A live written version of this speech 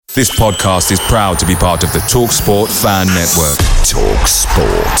This podcast is proud to be part of the TalkSport Fan Network.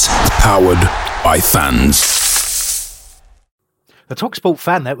 TalkSport. Powered by fans. The TalkSport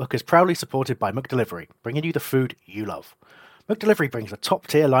Fan Network is proudly supported by McDelivery, bringing you the food you love. McDelivery brings a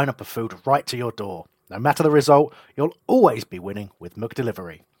top-tier lineup of food right to your door. No matter the result, you'll always be winning with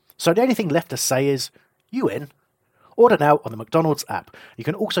McDelivery. So the only thing left to say is, you in? Order now on the McDonald's app. You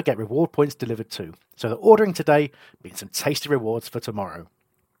can also get reward points delivered too. So the ordering today means some tasty rewards for tomorrow.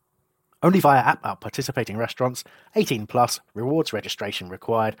 Only via app at participating restaurants. 18 plus. Rewards registration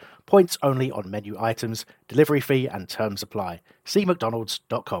required. Points only on menu items. Delivery fee and terms apply. See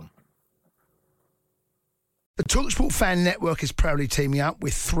mcdonalds.com. The TalkSport Fan Network is proudly teaming up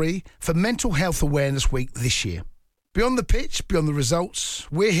with 3 for Mental Health Awareness Week this year. Beyond the pitch, beyond the results,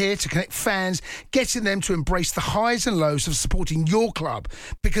 we're here to connect fans, getting them to embrace the highs and lows of supporting your club,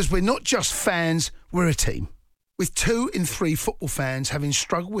 because we're not just fans, we're a team. With 2 in 3 football fans having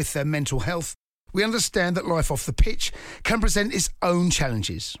struggled with their mental health, we understand that life off the pitch can present its own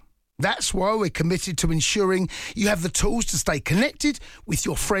challenges. That's why we're committed to ensuring you have the tools to stay connected with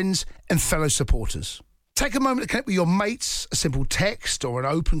your friends and fellow supporters. Take a moment to connect with your mates. A simple text or an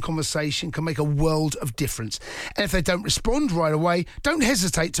open conversation can make a world of difference. And if they don't respond right away, don't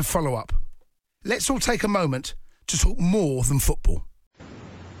hesitate to follow up. Let's all take a moment to talk more than football.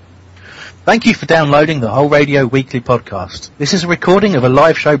 Thank you for downloading the Whole Radio Weekly Podcast. This is a recording of a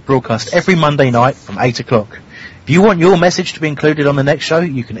live show broadcast every Monday night from 8 o'clock. If you want your message to be included on the next show,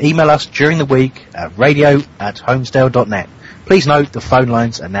 you can email us during the week at radio@homesdale.net. Please note the phone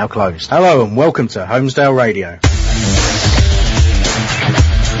lines are now closed. Hello and welcome to Homesdale Radio.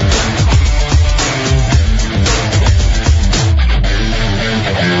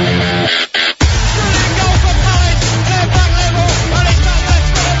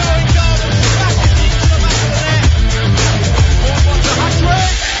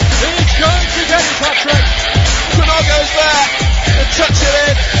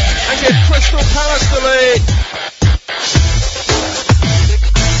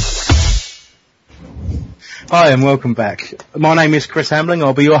 Hi and welcome back. My name is Chris Hambling.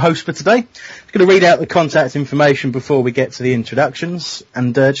 I'll be your host for today. I'm going to read out the contact information before we get to the introductions,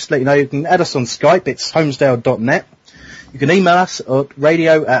 and just to let you know, you can add us on Skype. It's homesdale.net. You can email us at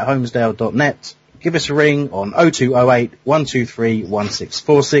radio@homesdale.net. Give us a ring on 0208 123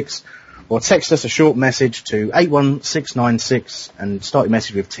 1646, or text us a short message to 81696 and start your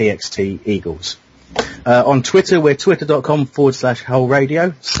message with TXT Eagles. On Twitter, we're twitter.com/whole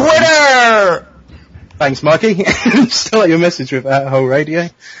radio. Twitter! Thanks, Mikey. Start your message with Whole Radio.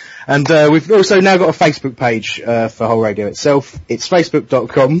 And we've also now got a Facebook page for Whole Radio itself. It's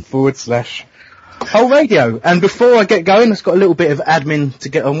facebook.com/Whole Radio. And before I get going, I've got a little bit of admin to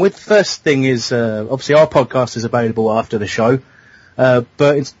get on with. First thing is, obviously our podcast is available after the show.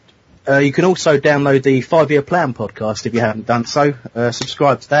 But you can also download the 5-Year Plan podcast if you haven't done so.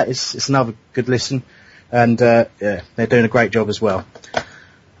 Subscribe to that. It's another good listen. And yeah, they're doing a great job as well.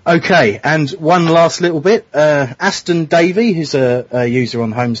 Okay, and one last little bit. Aston Davey, who's a user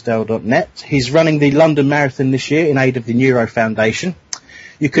on homesdale.net, he's running the London Marathon this year in aid of the Neuro Foundation.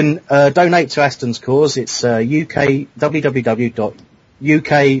 You can donate to Aston's cause. It's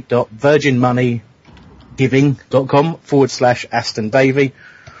www.uk.virginmoneygiving.com/Aston Davey.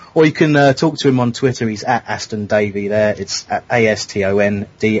 Or you can talk to him on Twitter. He's at Aston Davey there. It's at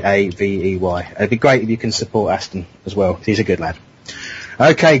ASTONDAVEY. It'd be great if you can support Aston as well. He's a good lad.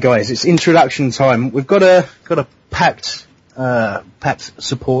 Okay, guys, it's introduction time. We've got a packed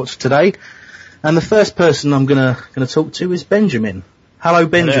support today, and the first person I'm gonna talk to is Benjamin. Hello,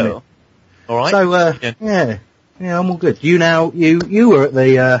 Benjamin. Hello. All right. So yeah, I'm all good. You were at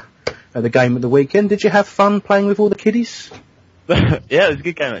the game at the weekend. Did you have fun playing with all the kiddies? Yeah, it was a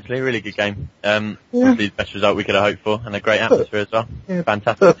good game actually, a really good game. Probably the best result we could have hoped for, and a great atmosphere as well. Yeah,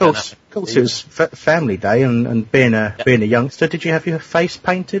 fantastic. Of course, it was family day, and being a youngster, did you have your face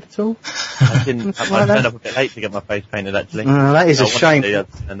painted at all? I didn't. I turned up a bit late to get my face painted actually. That is a shame. Yeah.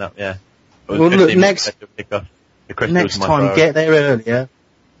 Well, look, next time get there earlier.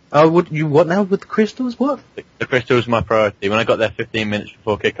 Oh, what now with the crystals? What? The crystal was my priority. When I got there 15 minutes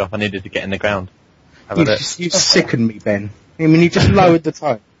before kick-off, I needed to get in the ground. You sickened me, Ben. I mean, you just lowered the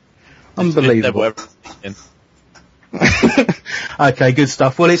tone. Unbelievable. Okay, good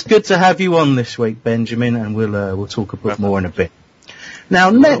stuff. Well, it's good to have you on this week, Benjamin, and we'll talk a bit more in a bit.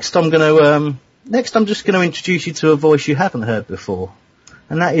 Now, next I'm just going to introduce you to a voice you haven't heard before,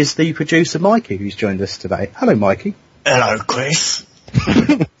 and that is the producer Mikey, who's joined us today. Hello, Mikey. Hello, Chris.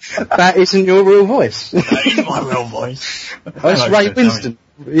 That isn't your real voice. That is my real voice. That's Ray Winston.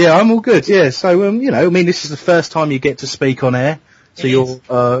 Yeah, I'm all good. Yeah, so this is the first time you get to speak on air. to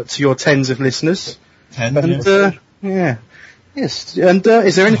your tens of listeners. 10, and, yeah. Yes. And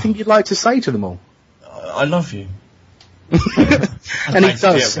is there anything you'd like to say to them all? I love you. And he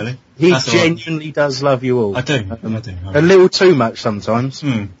does. Really. He genuinely does love you all. I do. A little too much sometimes.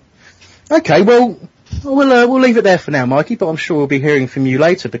 Okay, well, we'll leave it there for now, Mikey. But I'm sure we'll be hearing from you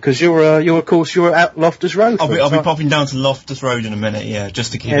later because you're of course at Loftus Road. I'll be popping down to Loftus Road in a minute. Yeah,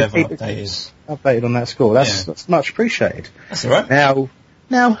 just to keep everyone updated on that score. That's much appreciated. That's all right.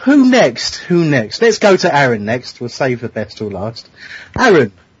 Now, who next? Let's go to Aaron next. We'll save the best till last.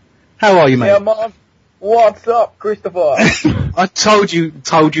 Aaron, how are you, mate? Yeah, man. What's up, Christopher? I told you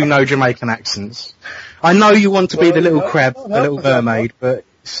no Jamaican accents. I know you want to be the little crab, the little mermaid, but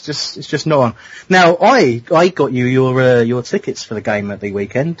it's just not on. Now, I got you your tickets for the game at the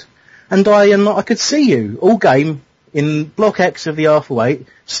weekend, and I could see you all game in Block X of the Arthur-Waite,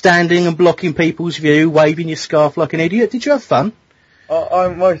 standing and blocking people's view, waving your scarf like an idiot. Did you have fun? I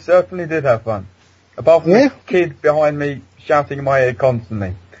most certainly did have fun. Apart from the kid behind me shouting in my ear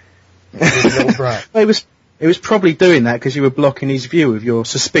constantly. Little brat. It was probably doing that because you were blocking his view of your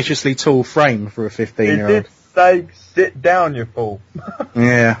suspiciously tall frame for a 15-year-old. He did say, "Sit down, you fool."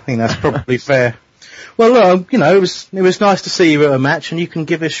 Yeah, I think that's probably fair. Well, it was nice to see you at a match, and you can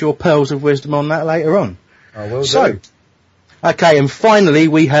give us your pearls of wisdom on that later on. I will do. Okay, and finally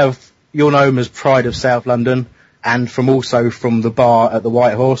we have, you'll know him as Pride of South London, and from the bar at the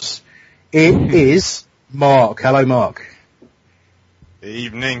White Horse, it is Mark. Hello, Mark.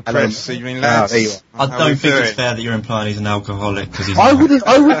 Evening, Chris. Hello. Evening, lads. I don't think it's fair that you're implying he's an alcoholic because he's. I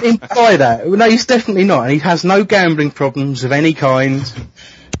wouldn't imply that. No, he's definitely not, and he has no gambling problems of any kind.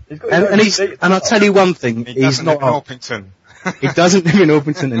 And I'll tell you one thing: he's not old. He doesn't live in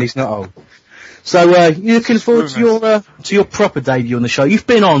Orpington, and he's not old. So you're looking forward to your proper debut on the show. You've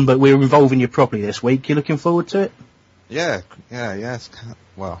been on, but we're involving you properly this week. You're looking forward to it? Yeah.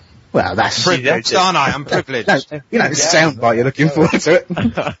 Well, that's privileged, aren't I? I'm privileged. You don't sound like you're looking forward to it.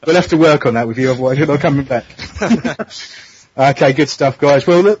 We'll have to work on that with you, otherwise you're not coming back. Okay, good stuff, guys.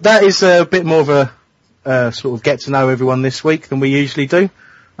 Well, look, that is a bit more of a sort of get to know everyone this week than we usually do.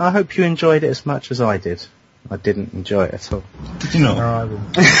 I hope you enjoyed it as much as I did. I didn't enjoy it at all. Did you not? No,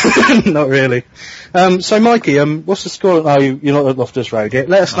 I didn't. Not really. So, Mikey, what's the score? Oh, you're not at Loftus Road yet.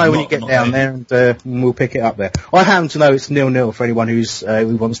 Let us know when you get down there, and we'll pick it up there. I happen to know it's 0-0 for anyone who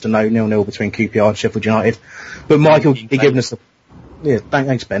wants to know 0-0 between QPR and Sheffield United. But Mike will be giving us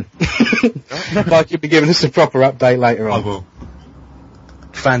thanks, Ben. Mike will be giving us a proper update later on. I will.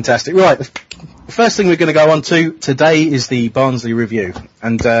 Fantastic. Right. The first thing we're going to go on to today is the Barnsley review,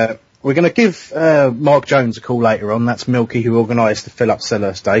 and we're going to give Mark Jones a call later on. That's Milky, who organised the Fill Up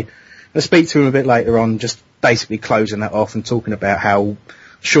Selhurst Day. I'll speak to him a bit later on, just basically closing that off and talking about how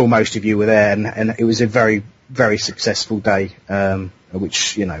sure most of you were there, and it was a very, very successful day,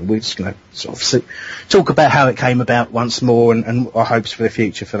 which, we're just going to sort of talk about how it came about once more and our hopes for the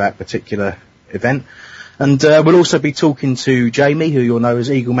future for that particular event. And we'll also be talking to Jamie, who you'll know as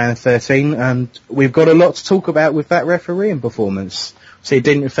Eagleman 13, and we've got a lot to talk about with that refereeing performance. So it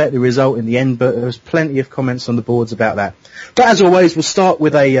didn't affect the result in the end, but there was plenty of comments on the boards about that. But as always, we'll start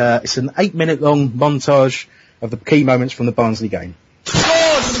with it's an 8-minute long montage of the key moments from the Barnsley game.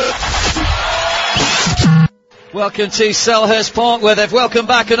 Welcome to Selhurst Park, where they've welcomed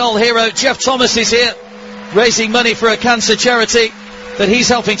back an old hero. Jeff Thomas is here, raising money for a cancer charity that he's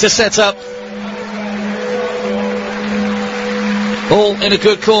helping to set up. All in a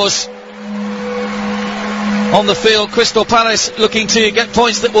good cause. On the field, Crystal Palace looking to get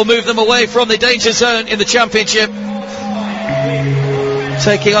points that will move them away from the danger zone in the Championship.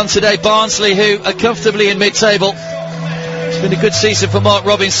 Taking on today Barnsley, who are comfortably in mid-table. It's been a good season for Mark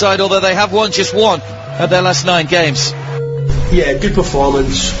Robins' side, although they have won just one of their last 9 games. Yeah, good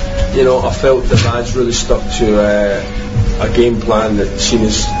performance. I felt the lads really stuck to a game plan that seen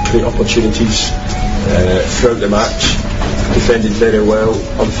us create opportunities throughout the match. Defended very well.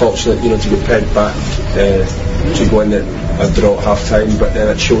 Unfortunate, to get pegged back to go in at a draw at half time, but then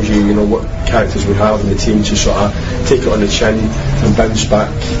it shows you, what characters we have in the team to sort of take it on the chin and bounce back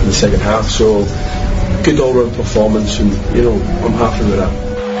in the second half. So good all-round performance, and I'm happy with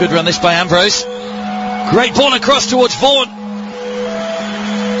that. Good run this by Ambrose. Great ball across towards Vaughan.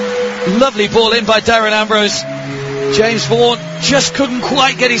 Lovely ball in by Darren Ambrose. James Vaughan just couldn't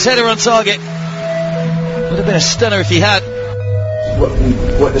quite get his header on target. Would have been a stunner if he had.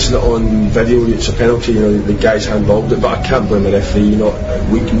 Witnessing it on video, it's a penalty, the guys handballed it, but I can't blame the referee. No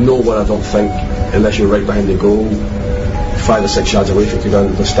one, I don't think, unless you're right behind the goal, 5 or 6 yards away from you, can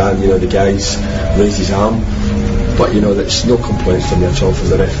understand, the guys raised his arm. But there's no complaints from me at all from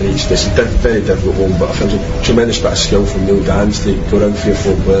the referee. It's a very difficult one, but I think there's a tremendous bit of skill from Neil Dans to go around 3 or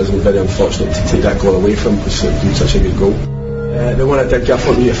 4 players, and very unfortunate to take that goal away from him because it was such a good goal. The one I did give, I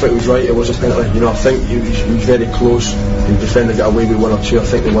thought it was right, it was a penalty. I think he was very close. The defender got away with 1 or 2. I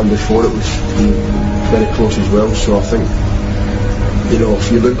think the one before it was very close as well. So I think,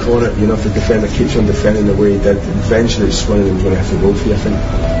 if you look on it, if the defender keeps on defending the way he did, eventually it's one of them going to have to go for you. I think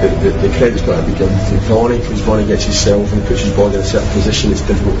the credit's got to be given to Vonnie, because Vonnie gets himself and puts his body in a certain position. It's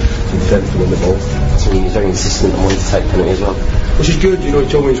difficult for the defender to win the ball. So he's very insistent on wanting to take penalty as well. Which is good, he told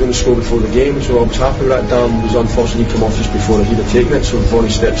me he was going to score before the game, so I was happy with that. Dan was unfortunately come off just before he'd have taken it, so Vonnie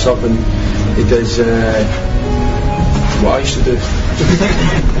steps up and he does what I used to do.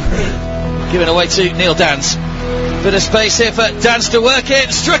 Given away to Neil Dans. Bit of space here for Dans to work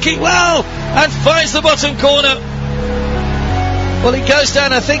it, struck it well, and finds the bottom corner. Well, it goes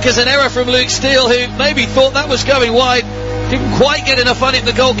down, I think, as an error from Luke Steele, who maybe thought that was going wide. Didn't quite get enough on it,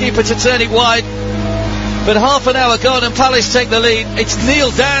 the goalkeeper, to turn it wide. But half an hour gone and Palace take the lead. It's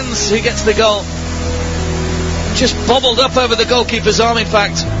Neil Dans who gets the goal. Just bobbled up over the goalkeeper's arm, in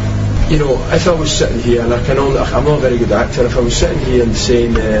fact. If I was sitting here, and I'm not a very good actor, if I was sitting here and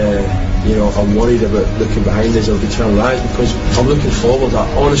saying, I'm worried about looking behind us, I'll be telling lies, because I'm looking forward.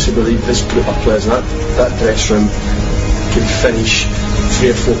 I honestly believe this group of players in that dress room can finish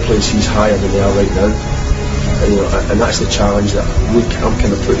 3 or 4 places higher than they are right now. And that's the challenge that I'm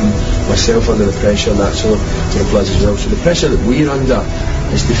kind of putting myself under the pressure, and that's to the players as well. So the pressure that we're under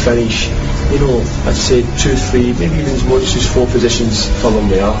is to finish, I'd say 2, 3, maybe even as much as 4 positions further than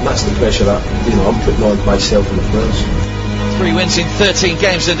they are. And that's the pressure that I'm putting on myself and the players. 3 wins in 13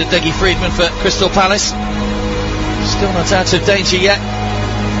 games under Dougie Freedman for Crystal Palace. Still not out of danger yet.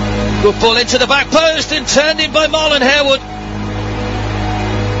 Good ball into the back post and turned in by Marlon Harewood.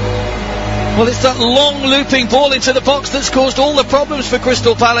 Well, it's that long looping ball into the box that's caused all the problems for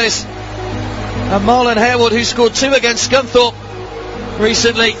Crystal Palace. And Marlon Harewood, who scored 2 against Scunthorpe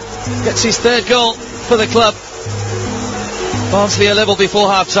recently, gets his 3rd goal for the club. Barnsley are level before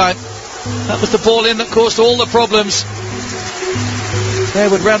half-time. That was the ball in that caused all the problems.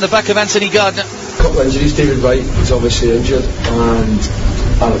 Harewood round the back of Anthony Gardner. A couple of injuries. David Wright is obviously injured, and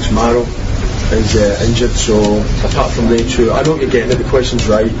Alex Marrow is injured, so apart from they 2, I know you're getting it, the question's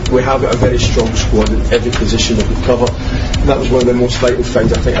right. We have got a very strong squad in every position that we cover, and that was one of the most vital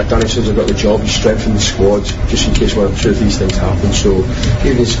things I think I've done as soon as I got the job, is strengthen the squad just in case 1 or 2 of these things happen. So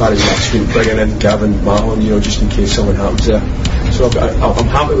even as far as last week, bringing in Gavin Mahon, just in case something happens there. So I'm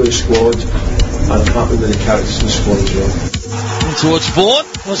happy with the squad, and I'm happy with the characters in the squad as well. And towards Vaughan.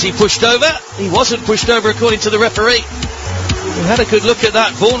 Was he pushed over? He wasn't pushed over according to the referee. We had a good look at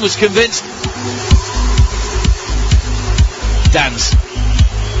that. Vaughan was convinced. Dans.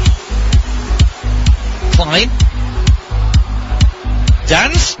 Klein.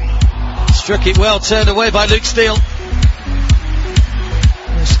 Dans. Struck it well, turned away by Luke Steele.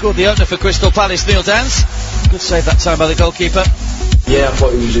 He scored the opener for Crystal Palace, Neil Dans. Good save that time by the goalkeeper. Yeah, I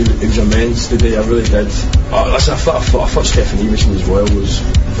thought he was immense today, I really did. Listen, I thought Stefan Everson as well was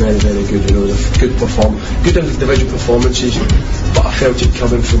very, very good. Good individual performances, but I felt it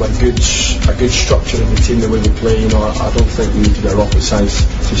coming from a good structure of the team, the way we play. I don't think we need to be a rocket science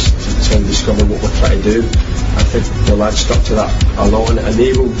to try and discover what we're trying to do. I think the lads stuck to that a lot, and it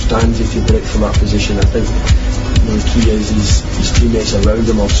enables Danzy to break from that position. I think the key is his teammates around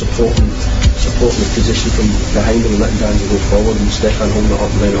him are supporting the position from behind him and letting Danzy go forward, and Stefan holding it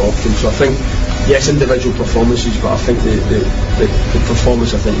up and then it off him. So I think, yes, individual performances, but I think the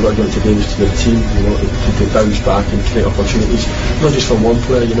performance I think we're going to today was to the team, to bounce back and create opportunities, not just for one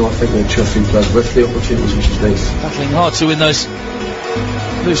player. I think we had 2 or 3 players with the opportunities, which is nice. Battling hard to win those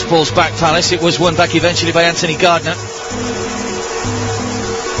loose balls back, Palace. It was won back eventually by Anthony Gardner.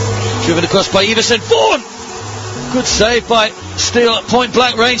 Driven across by Everson. Vaughan! Good save by Steele at point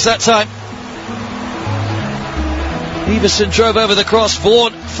blank range that time. Everson drove over the cross.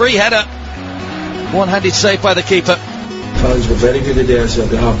 Vaughan, free header. One-handed save by the keeper. Fans were very good today, as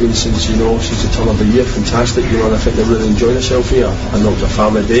they have been since the turn of the year. Fantastic, and I think they're really enjoying themselves here. I know it was a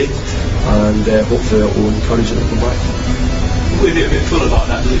family day, and hopefully it will encourage them to come back. With it a bit fuller like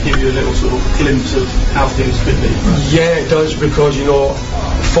that, does it give you a little sort of glimpse of how things could be? Yeah, it does, because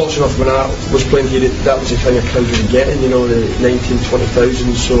fortunate enough when I was playing here, that was the kind of crowd we were getting, the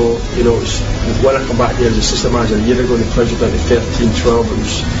 19,000-20,000. So when I come back here as assistant manager a year ago, and the crowds were down to 13-12, it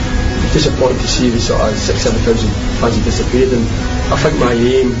was disappointing to see the sort of 6,000-7,000 fans had disappeared. And I think my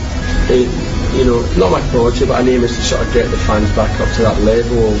aim, not my priority, but an aim is to sort of get the fans back up to that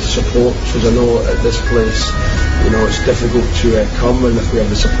level of support, because I know at this place you know, it's difficult to come, and if we have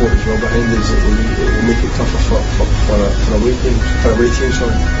the support as well behind us, it will make it tougher for a away team.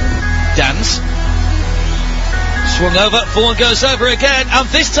 Sorry. Dans. Swung over, Vaughan goes over again, and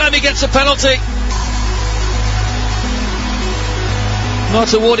this time he gets a penalty.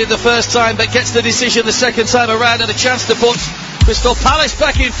 Not awarded the first time, but gets the decision the second time around, and a chance to put Crystal Palace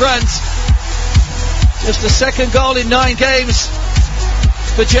back in front. Just the second goal in 9 games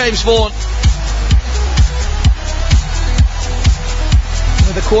for James Vaughan.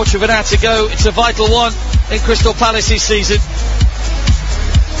 With a quarter of an hour to go, it's a vital one in Crystal Palace's season.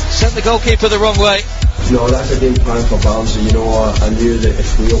 Sent the goalkeeper the wrong way. No, that's a game plan for Barnsley. You know, I knew that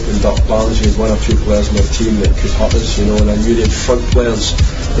if we opened up Barnsley with 1 or 2 players in their team that could hurt us, you know, and I knew they had front players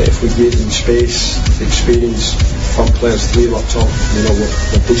that if we gave them space, experience, front players, 3 up top, you know, were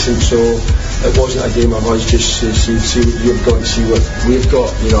decent. So it wasn't a game of us just see what you've got and see what we've got.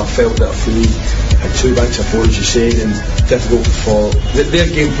 You know, I felt that if we had 2 banks of 4, as you said, and difficult for their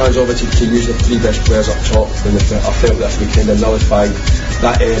game plans obviously to use the 3 best players up top, and I felt that if we kind of nullified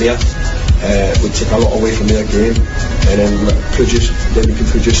that area, would take a lot away from their game, and then we can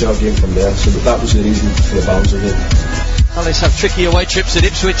produce our game from there. So that was the reason for the Barnsley game. Palace have tricky away trips at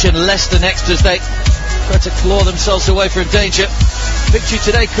Ipswich and Leicester next as they try to claw themselves away from danger. Victory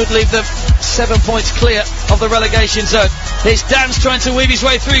today could leave them 7 points clear of the relegation zone. Here's Dans trying to weave his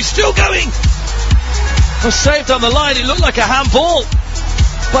way through, still going! Was saved on the line, it looked like a handball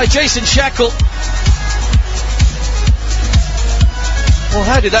by Jason Shackle. Well,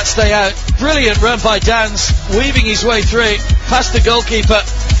 how did that stay out? Brilliant run by Dans, weaving his way through, past the goalkeeper.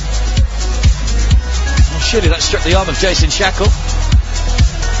 Well, surely that struck the arm of Jason Shackle.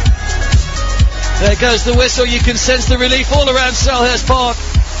 There goes the whistle, you can sense the relief all around Selhurst Park.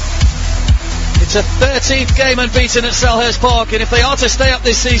 It's a 13th game unbeaten at Selhurst Park, and if they are to stay up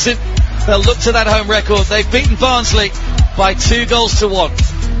this season, they'll look to that home record. They've beaten Barnsley by 2-1.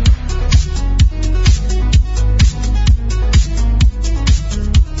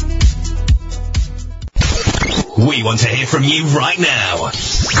 We want to hear from you right now.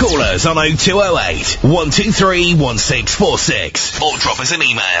 Call us on 0208 123 1646 or drop us an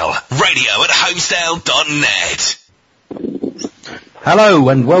email, radio@homesdale.net. Hello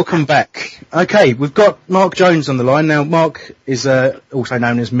and welcome back. Okay, we've got Mark Jones on the line now. Mark is also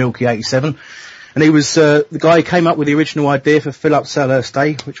known as Milky87, and he was the guy who came up with the original idea for Fill Up Selhurst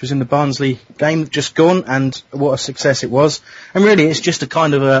Day, which was in the Barnsley game just gone, and what a success it was. And really, it's just a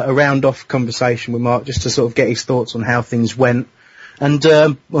kind of a round-off conversation with Mark, just to sort of get his thoughts on how things went and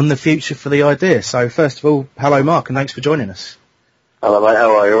on the future for the idea. So first of all, hello Mark, and thanks for joining us. Hello mate,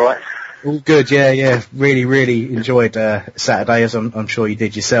 how are you, alright? All good, yeah. Really enjoyed Saturday, as I'm sure you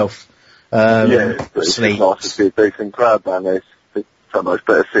did yourself. It's nice to see a decent crowd down there. It's almost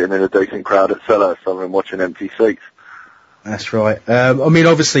better sitting in a decent crowd at Selhurst than watching empty seats. That's right. I mean,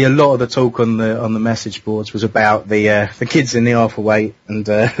 obviously, a lot of the talk on the message boards was about the kids in the half weight and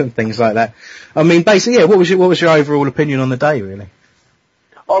things like that. I mean, basically, yeah. What was your overall opinion on the day, really?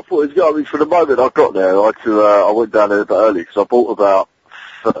 I thought it was. I mean, for the moment I got there, I went down there a bit early because I bought about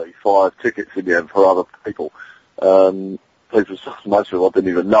 35 tickets in the end for other people. Most of them I didn't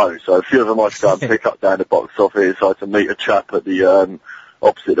even know, so a few of them I had to go and pick up down the box office. I had to meet a chap at the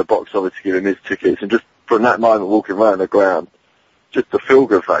opposite the box office to give him his tickets, and just from that moment walking around the ground, just the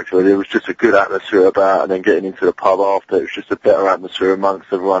feel-good factor. It was just a good atmosphere about, and then getting into the pub after, it was just a better atmosphere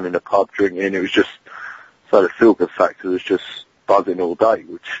amongst everyone in the pub drinking. It was just, so the feel-good factor was just buzzing all day,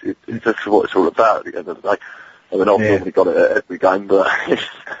 which it's just what it's all about at the end of the day. I mean, I've normally got it at every game, but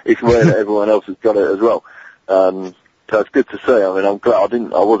it's rare that everyone else has got it as well. So it's good to see. I mean, I'm glad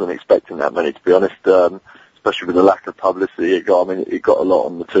I wasn't expecting that many, to be honest, especially with the lack of publicity it got. I mean, it got a lot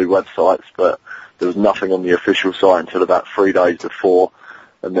on the 2 websites, but there was nothing on the official site until about 3 days before,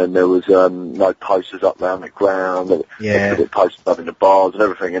 and then there was no posters up around the ground, posters up in the bars and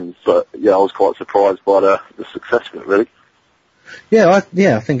everything, but I was quite surprised by the success of it, really. Yeah, I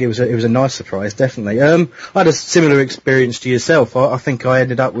think it was a nice surprise, definitely. I had a similar experience to yourself. I think I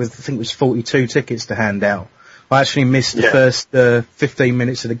ended up with, it was 42 tickets to hand out. I actually missed the first 15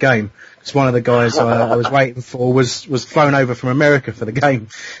 minutes of the game, because one of the guys I was waiting for was flown over from America for the game,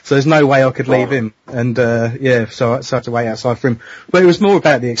 so there's no way I could leave him, and so I had to wait outside for him. But it was more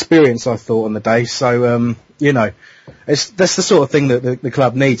about the experience, I thought, on the day. So that's the sort of thing that the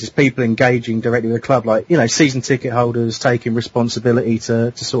club needs, is people engaging directly with the club, like season ticket holders taking responsibility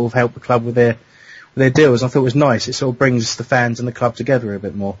to sort of help the club with their deals. I thought it was nice. It sort of brings the fans and the club together a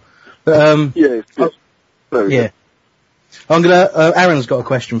bit more. But I'm gonna. Aaron's got a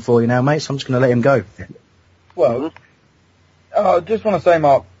question for you now, mate. So I'm just gonna let him go. Well, I just want to say,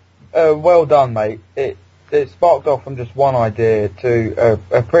 Mark, well done, mate. it sparked off from just one idea to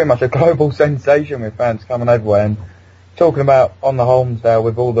a pretty much a global sensation with fans coming everywhere. And talking about on the Holmesdale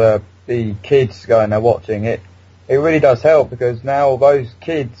with all the kids going there watching it, it really does help, because now those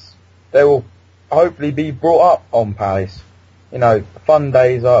kids, they will hopefully be brought up on Palace. You know, fun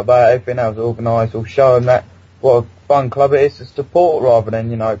days like that, everything else organised will show them that what a fun club it is to support, rather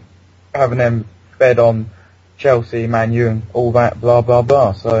than, you know, having them fed on Chelsea, Man U and all that blah blah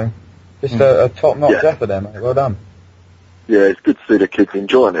blah. So just a top-notch effort there, mate. Well done. Yeah, it's good to see the kids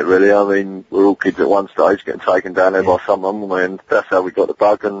enjoying it, really. I mean, we're all kids at one stage, getting taken down there by someone, and that's how we got the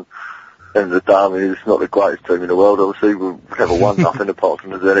bug. And at the end of the day, I mean, it's not the greatest team in the world, obviously. We've never won nothing apart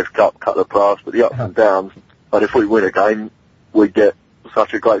from the Zenith Cup, couple of brass, but the ups and downs. But if we win a game, we get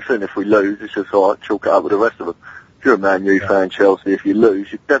such a great feeling. If we lose, it's just all right, chalk it up with the rest of them. If you're a Man U fan, Chelsea, if you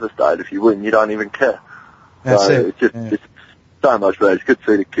lose, you're devastated. If you win, you don't even care. That's so it. It's just, it's so much better. It's good to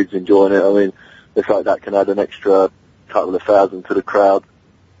see the kids enjoying it. I mean, it's like that can add an extra couple of thousand to the crowd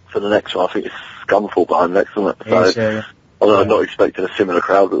for the next one. I think it's Scunthorpe behind next, isn't it? So, I'm not expecting a similar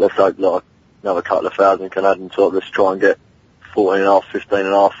crowd, but let's hope like another couple of thousand can add into it. Let's try and get 14.5,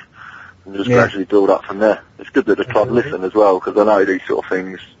 15.5, and just gradually build up from there. It's good that the club listen as well, because I know these sort of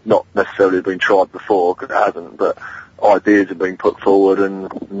things not necessarily been tried before, because it hasn't, but ideas have been put forward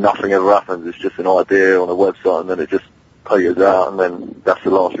and nothing ever happens. It's just an idea on a website and then it just peters out, and then that's the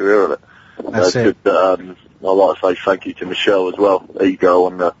last you hear of it. It's good that, I'd like to say thank you to Michelle as well, E-Girl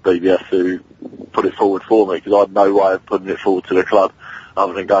on the BBS, who put it forward for me, because I had no way of putting it forward to the club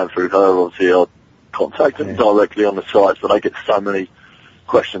other than going through her. Obviously, I'd contact them directly on the sites, but they get so many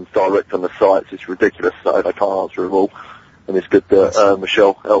questions direct on the sites, it's ridiculous, so they can't answer them all. And it's good that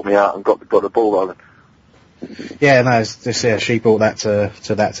Michelle helped me out and got the ball rolling. Yeah, no, she brought that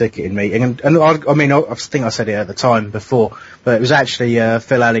to that ticketing meeting, and I mean, I think I said it at the time before, but it was actually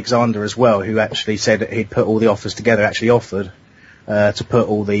Phil Alexander as well who actually said that he'd put all the offers together. Actually offered to put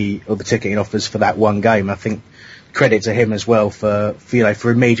all the ticketing offers for that one game. I think credit to him as well for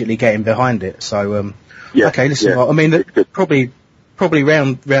immediately getting behind it. So okay, listen, I mean, probably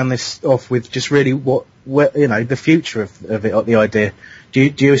round this off with just really what the future of it, the idea.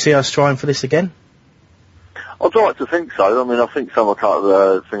 Do you see us trying for this again? I'd like to think so. I mean, I think someone kind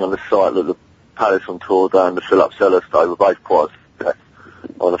of thing on this site that the Palace on Tour Day and the Philip Sellers Day were both quite success.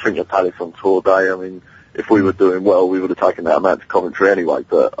 And I think the Palace on Tour Day, I mean, if we were doing well, we would have taken that amount to commentary anyway.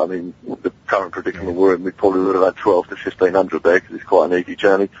 But, I mean, the current predicament we're in, we probably would have had 12 to 1,500 there, because it's quite an easy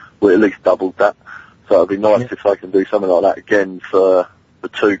journey. We at least doubled that. So it'd be nice if they can do something like that again for the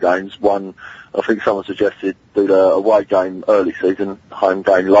two games. One, I think someone suggested do the away game early season, home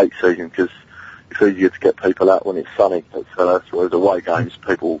game late season, because it's easier to get people out when it's sunny. Whereas away games,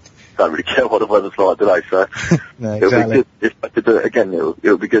 people don't really care what the weather's like, do they? So no, it'll be good if they could do it again.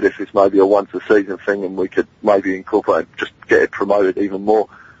 It'll be good if it's maybe a once a season thing, and we could maybe incorporate, just get it promoted even more.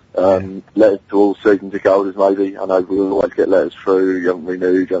 Letters to all season ticket holders, maybe. I know we always get letters through. You haven't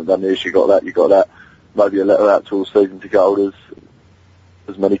renewed, you haven't done this, you got that. Maybe a letter out to all season ticket holders.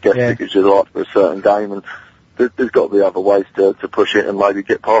 As many guest tickets as you like for a certain game, and there's got to be other ways to push it and maybe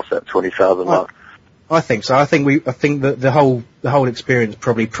get past that 20,000 mark. I think so. I think that the whole experience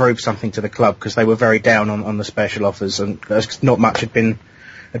probably proved something to the club, because they were very down on the special offers, and not much had been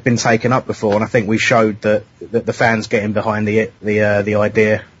taken up before. And I think we showed that the fans getting behind the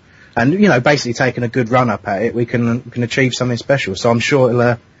idea, and basically taking a good run up at it, we can achieve something special. So I'm sure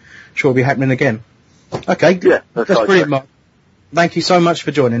it'll be happening again. Okay, that's brilliant, Mark. Thank you so much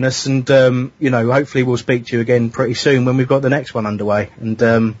for joining us, and hopefully we'll speak to you again pretty soon when we've got the next one underway.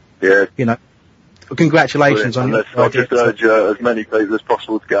 And congratulations on your I'll just urge as many people as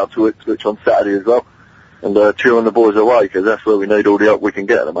possible to get out to Ipswich on Saturday as well, and cheer on the boys away, because that's where we need all the help we can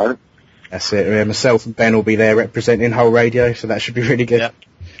get at the moment. That's it. Yeah, myself and Ben will be there representing Hull Radio, so that should be really good.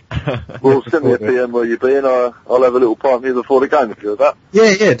 Well, send me a PM where you be, and I'll have a little pint here before the game if you're that.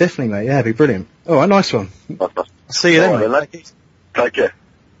 Yeah, definitely, mate. Yeah, it'd be brilliant. All right, nice one. I'll see you then, mate. Take care.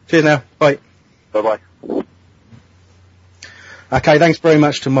 Cheers now. Bye. Bye-bye. Okay, thanks very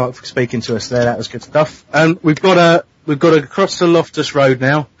much to Mark for speaking to us there. That was good stuff. We've got to cross the Loftus Road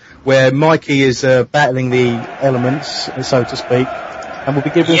now, where Mikey is battling the elements, so to speak, and we'll be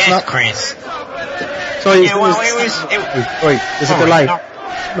giving us up. Chris. Sorry, sorry, there's a delay.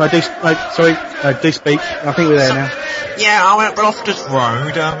 No, do speak. I think we're there now. Yeah, I went Loftus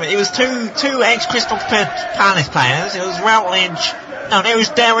Road. It was two ex-Crystal Palace players. It was Routledge. No, there was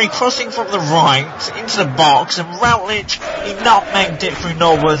Derry crossing from the right into the box, and Routledge, he nutmegged it through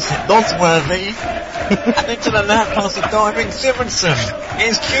Nosworthy, and into the left past the diving Simonson.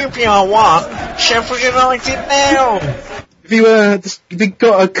 It's QPR 1, Sheffield United 0. Have you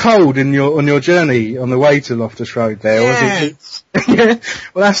got a cold on your journey on the way to Loftus Road there? Yes. Or is it, yeah.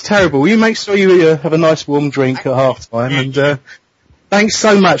 Well, that's terrible. You make sure you have a nice warm drink at half time, and thanks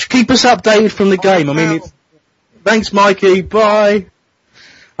so much. Keep us updated from the game. I mean, thanks, Mikey. Bye.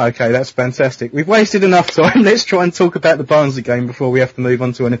 Okay, that's fantastic. We've wasted enough time. Let's try and talk about the Barnsley game before we have to move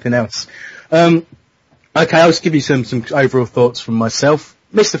on to anything else. Okay, I'll just give you some overall thoughts from myself.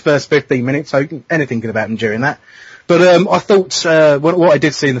 Missed the first 15 minutes, so anything could have happened during that. But I thought what I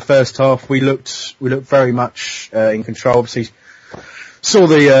did see in the first half, we looked very much in control. Obviously, saw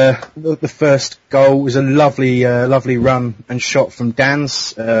the first goal. It was a lovely run and shot from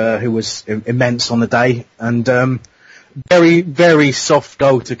Dans, who was immense on the day, and very, very soft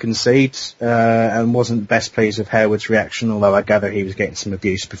goal to concede, and wasn't best pleased with Harewood's reaction, although I gather he was getting some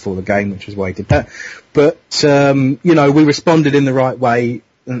abuse before the game, which is why he did that. But, we responded in the right way,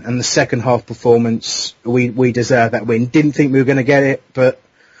 and the second half performance, we deserved that win. Didn't think we were going to get it, but,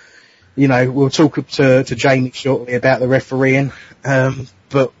 we'll talk to Jamie shortly about the refereeing,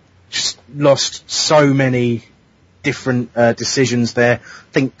 but just lost so many different decisions there.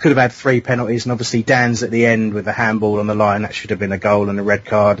 I think could have had 3 penalties, and obviously Dan's at the end with a handball on the line. That should have been a goal and a red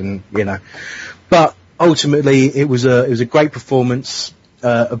card, and But ultimately, it was a great performance,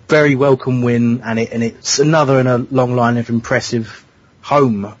 a very welcome win, and it's another in a long line of impressive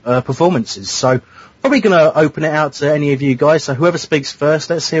home performances. So probably going to open it out to any of you guys. So whoever speaks first,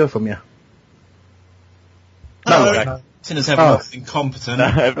 let's hear from you. Since everyone's incompetent. No,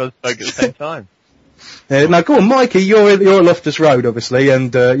 everyone spoke at the same time. Now go on, Mikey, you're at Loftus Road, obviously,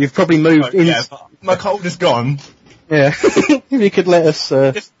 and you've probably moved in. Yeah, my cold is gone. Yeah, if you could let us...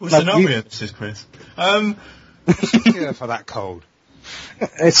 this is Chris. Yeah, for that cold.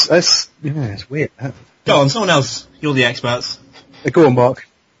 It's weird. Go on, someone else. You're the experts. Go on, Mark.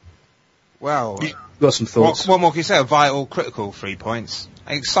 Well, you've got some thoughts. What more can you say? A vital, critical 3 points.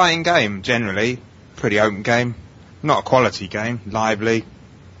 An exciting game, generally. Pretty open game. Not a quality game. Lively.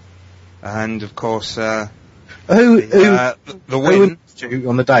 And of course, the win. Who impressed you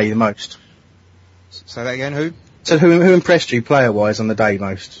on the day the most? Say that again. Who? So who impressed you player-wise on the day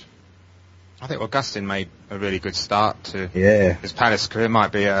most? I think Augustin made a really good start to his Palace career.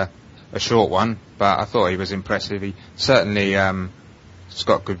 Might be a short one, but I thought he was impressive. He certainly has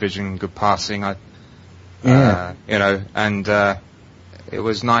got good vision, good passing. It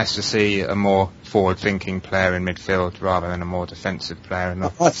was nice to see a more forward-thinking player in midfield rather than a more defensive player in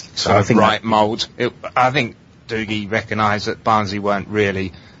the right mould. I think Doogie recognised that Barnsley weren't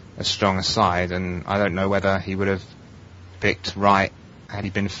really as strong a side, and I don't know whether he would have picked Wright had he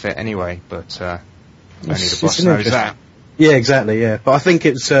been fit anyway, but only the boss knows that. Yeah, exactly, yeah. But I think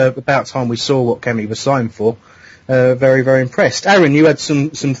it's about time we saw what Kemi was signed for. Very, very impressed. Aaron, you had some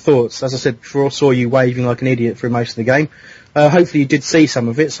thoughts. As I said before, I saw you waving like an idiot through most of the game. Hopefully you did see some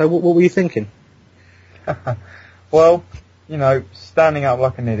of it, so what were you thinking? Well, standing up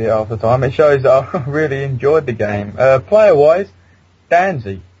like an idiot half the time, it shows that I really enjoyed the game. Player-wise,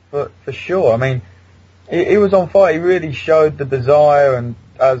 Danzy, for sure. I mean, he was on fire. He really showed the desire, and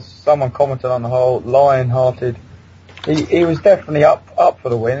as someone commented on the whole, lion-hearted. He was definitely up for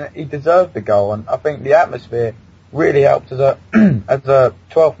the win. He deserved the goal, and I think the atmosphere really helped as a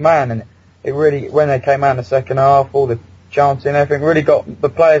 12th man, and it really, when they came out in the second half, all the chanting and everything really got the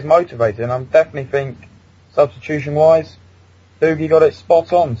players motivated, and I definitely think substitution-wise, Doogie got it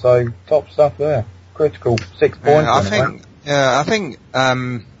spot on, so top stuff there. Critical 6 points. I think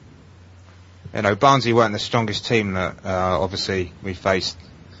Barnsley weren't the strongest team that obviously we faced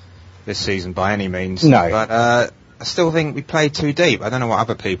this season by any means. No. But I still think we played too deep. I don't know what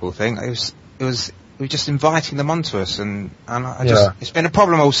other people think. We were just inviting them onto us, and it's been a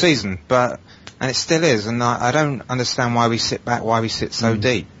problem all season, and it still is, and I don't understand why we sit back, why we sit so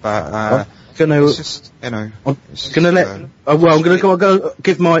deep. But it's just, I'm going to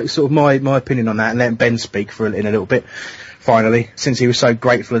give my opinion on that and let Ben speak in a little bit. Finally, since he was so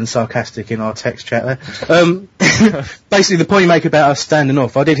grateful and sarcastic in our text chat there. Basically, the point you make about us standing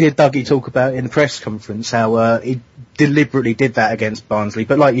off, I did hear Dougie talk about in the press conference how he deliberately did that against Barnsley,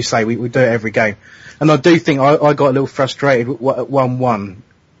 but like you say, we do it every game. And I do think I got a little frustrated at 1-1,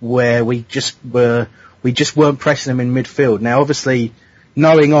 where we just weren't pressing them in midfield. Now, obviously,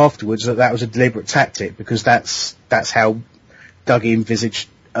 knowing afterwards that was a deliberate tactic, because that's how Dougie envisaged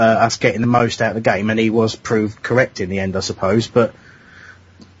us getting the most out of the game, and he was proved correct in the end, I suppose. But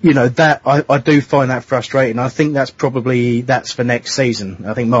that I do find that frustrating. I think that's for next season.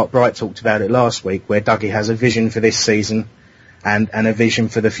 I think Mark Bright talked about it last week, where Dougie has a vision for this season and a vision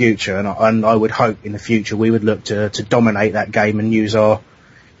for the future, and I would hope in the future we would look to dominate that game and use our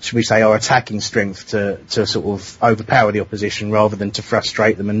should we say, our attacking strength to sort of overpower the opposition rather than to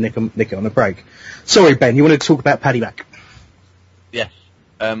frustrate them and nick it on a break. Sorry, Ben, you wanted to talk about Paddy Mack? Yes.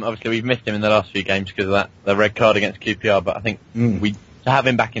 Obviously, we've missed him in the last few games because of the red card against QPR, but I think to have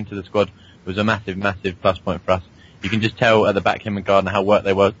him back into the squad was a massive, massive plus point for us. You can just tell at the back, him and Gardner, how well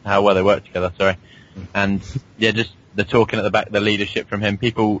they work together. Sorry, and just the talking at the back, the leadership from him.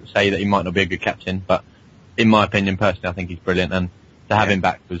 People say that he might not be a good captain, but in my opinion, personally, I think he's brilliant, and to have him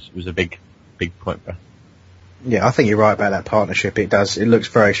back was a big point for us. Yeah, I think you're right about that partnership. It looks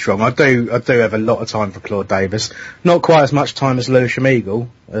very strong. I do have a lot of time for Claude Davis. Not quite as much time as Lewisham Eagle,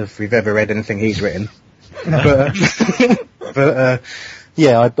 if we've ever read anything he's written. but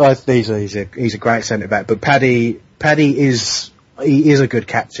he's a great centre back. But Paddy is a good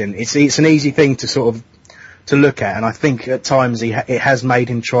captain. It's an easy thing to sort of to look at, and I think at times it has made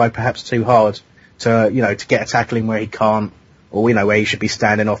him try perhaps too hard to get a tackle in where he can't, or where he should be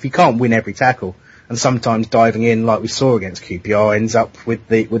standing off. You can't win every tackle, and sometimes diving in like we saw against QPR ends up with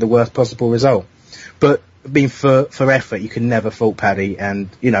the worst possible result. But being for effort, you can never fault Paddy, and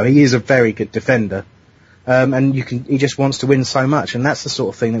he is a very good defender. And he just wants to win so much, and that's the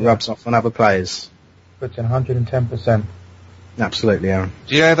sort of thing that rubs off on other players. Puts in 110%. Absolutely, Aaron.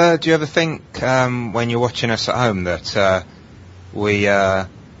 Do you ever think when you're watching us at home that we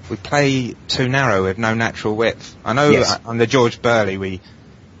play too narrow with no natural width? I know on the George Burley we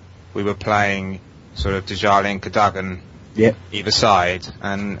were playing sort of Djali and Cadogan either side,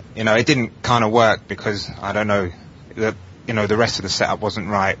 and it didn't kind of work because I don't know the rest of the setup wasn't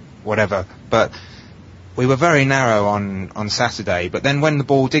right, whatever, but we were very narrow on Saturday. But then when the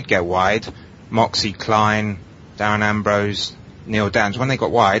ball did get wide, Moxie, Klein, Darren Ambrose, Neil Downs, when they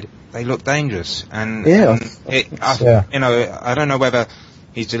got wide, they looked dangerous. And I don't know whether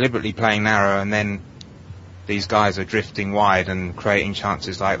he's deliberately playing narrow and then these guys are drifting wide and creating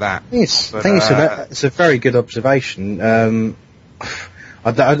chances like that. Yes, I think it's a very good observation.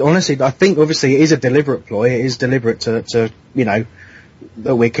 Honestly, I think obviously it is a deliberate ploy. It is deliberate to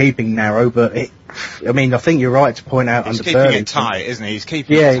that we're keeping narrow, but I think you're right to point out he's under keeping Burley. It tight, isn't he? He's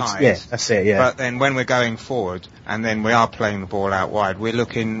keeping it tight. Yeah, that's it, yeah. But then when we're going forward, and then we are playing the ball out wide, we're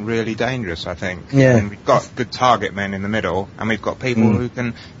looking really dangerous, I think. Yeah. And we've got good target men in the middle, and we've got people who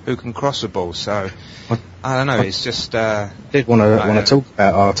can cross the ball, so I don't know, it's just... I did want to talk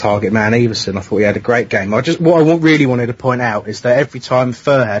about our target man, Everson. I thought he had a great game. What I really wanted to point out is that every time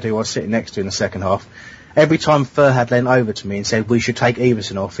Furhad, who I was sitting next to in the second half, every time Furhad leant over to me and said we should take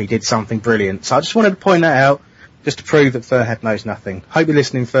Everson off, he did something brilliant. So I just wanted to point that out, just to prove that Furhad knows nothing. Hope you're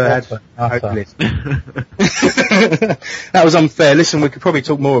listening, Furhad. Hope you're listening. That was unfair. Listen, we could probably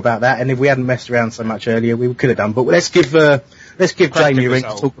talk more about that, and if we hadn't messed around so much earlier, we could have done. But let's give Jamie a ring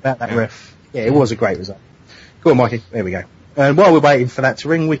to talk about that ref. Yeah, it was a great result. Go on, Mikey. There we go. And while we're waiting for that to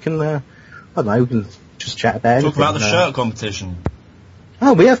ring, we can, we can just chat about Talk about the shirt competition.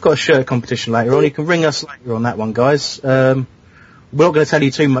 Oh, we have got a shirt competition later on. You can ring us later on that one, guys. We're not going to tell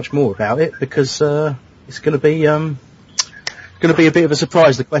you too much more about it because it's going to be a bit of a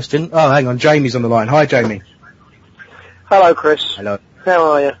surprise. The question. Oh, hang on, Jamie's on the line. Hi, Jamie. Hello, Chris. Hello.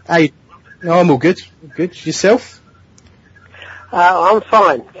 How are you? Hey, I'm all good. Good. Yourself? I'm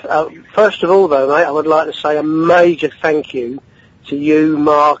fine. First of all, though, mate, I would like to say a major thank you to you,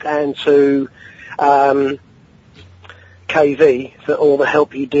 Mark, and to KV for all the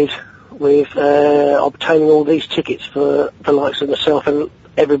help you did with obtaining all these tickets for the likes of myself and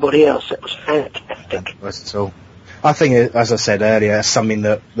everybody else. It was fantastic. That's all. I think, as I said earlier, it's something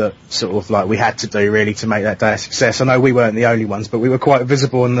that sort of like we had to do really to make that day a success. I know we weren't the only ones, but we were quite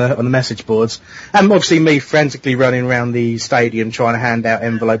visible on the message boards, and obviously me frantically running around the stadium trying to hand out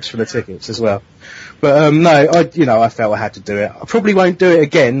envelopes for the tickets as well. But I felt I had to do it. I probably won't do it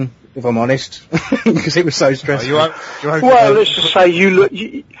again, if I'm honest, because it was so stressful. Well, let's just say you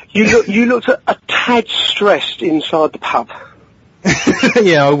looked a tad stressed inside the pub.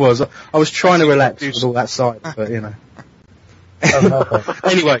 Yeah, I was. I was trying to relax with all that side, but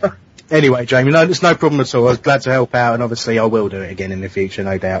Anyway, Jamie, no, it's no problem at all. I was glad to help out, and obviously I will do it again in the future,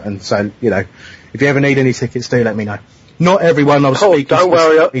 no doubt. And so, if you ever need any tickets, do let me know. Not everyone I was speaking to. Don't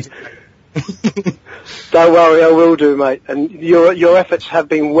worry. Don't worry, I will do, mate. And your efforts have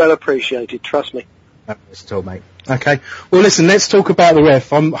been well appreciated, trust me. That's all, mate. Okay. Well, listen, let's talk about the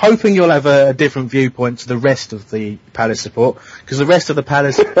ref. I'm hoping you'll have a different viewpoint to the rest of the Palace support, because the rest of the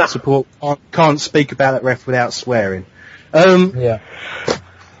Palace support can't speak about that ref without swearing. Well,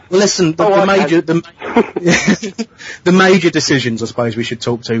 listen, the major decisions, I suppose we should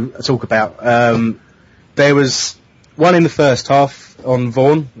talk about. There was one in the first half on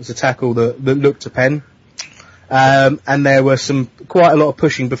Vaughan. It was a tackle that looked to pen. And there were quite a lot of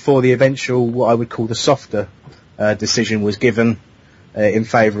pushing before the eventual, what I would call the softer decision was given in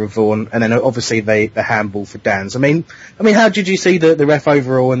favour of Vaughan, and then obviously the handball for Dans. I mean, how did you see the ref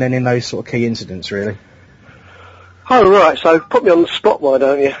overall, and then in those sort of key incidents, really? Oh, right, so put me on the spot, why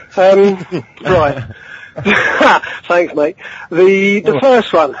don't you? Right. Thanks, mate. The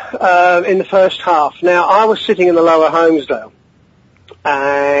first one, in the first half. Now, I was sitting in the lower Holmesdale,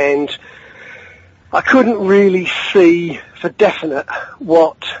 and I couldn't really see for definite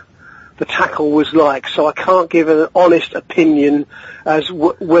what the tackle was like, so I can't give an honest opinion as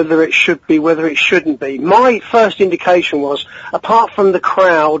whether it should be, whether it shouldn't be. My first indication was, apart from the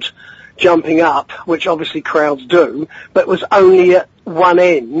crowd jumping up, which obviously crowds do, but was only at one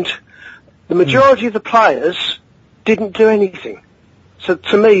end, the majority of the players didn't do anything. So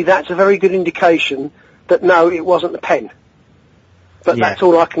to me, that's a very good indication that no, it wasn't the pen. But that's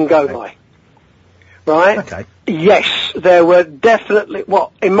all I can go by. Right? Okay. Yes, there were definitely,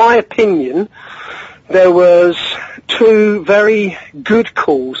 in my opinion, there was two very good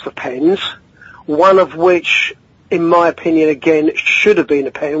calls for pens, one of which, in my opinion, again, should have been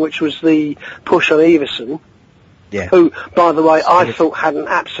a pen, which was the push on Everson, who, by the way, I thought had an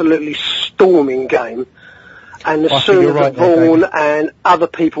absolutely storming game. And the sooner that Vaughan and other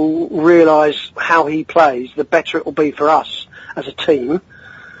people realise how he plays, the better it will be for us as a team.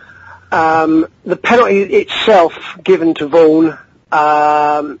 The penalty itself given to Vaughan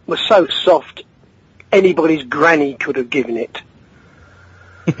was so soft, anybody's granny could have given it.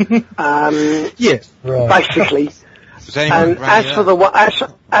 Yes, right. Basically. And as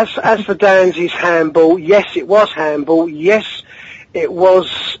for Dan's handball, yes, it was handball. Yes, it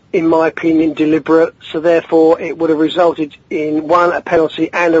was, in my opinion, deliberate. So therefore, it would have resulted in one, a penalty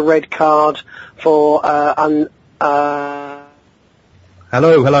and a red card for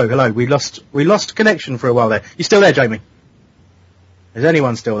Hello. We lost connection for a while there. You still there, Jamie? Is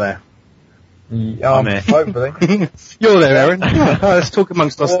anyone still there? I'm here. Hopefully. You're there, Aaron. Let's talk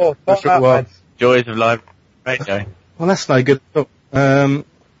amongst us for a short while. Joys of live radio. Well, that's no good. Yeah,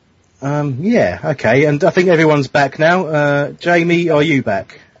 okay. And I think everyone's back now. Jamie, are you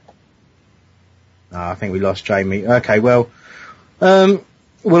back? I think we lost Jamie. Okay, well,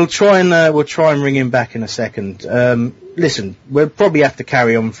 we'll try and ring him back in a second. Listen, we'll probably have to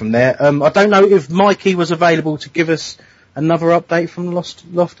carry on from there. I don't know if Mikey was available to give us another update from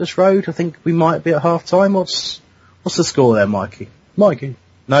Loftus Road. I think we might be at half time. What's the score there, Mikey? Mikey?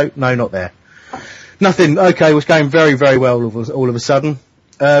 No, not there. Nothing. Okay, it was going very, very well all of a sudden.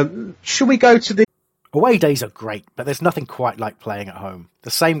 Should we go to the... Away days are great, but there's nothing quite like playing at home. The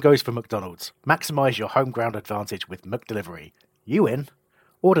same goes for McDonald's. Maximise your home ground advantage with McDelivery. You in?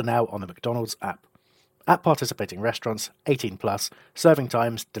 Order now on the McDonald's app. At participating restaurants, 18 plus, serving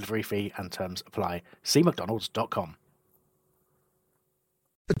times, delivery fee and terms apply. See mcdonalds.com.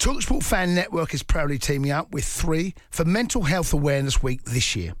 The TalkSport Fan Network is proudly teaming up with 3 for Mental Health Awareness Week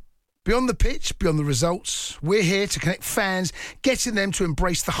this year. Beyond the pitch, beyond the results, we're here to connect fans, getting them to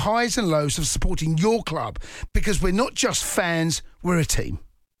embrace the highs and lows of supporting your club, because we're not just fans, we're a team.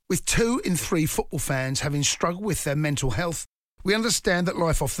 With 2 in 3 football fans having struggled with their mental health, we understand that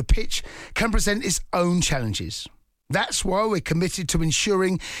life off the pitch can present its own challenges. That's why we're committed to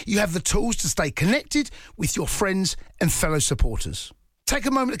ensuring you have the tools to stay connected with your friends and fellow supporters. Take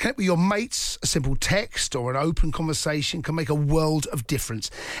a moment to connect with your mates. A simple text or an open conversation can make a world of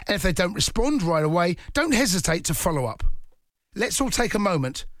difference. And if they don't respond right away, don't hesitate to follow up. Let's all take a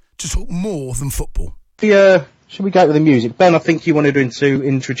moment to talk more than football. Should we go to the music? Ben, I think you wanted to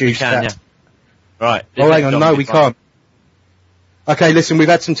introduce that. Yeah. Right. Oh, hang on. No, we can't. Okay, listen, we've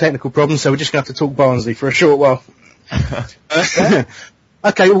had some technical problems, so we're just going to have to talk Barnsley for a short while.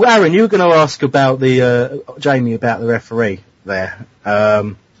 Okay, well, Aaron, you were going to ask about Jamie about the referee there.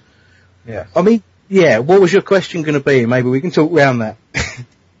 Yeah. I mean, yeah, what was your question going to be? Maybe we can talk round that.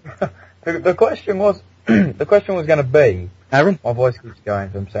 The question was going to be... Aaron? My voice keeps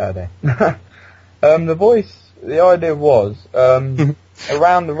going from Saturday. The idea was,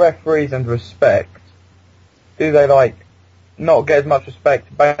 around the referees and respect, do they, not get as much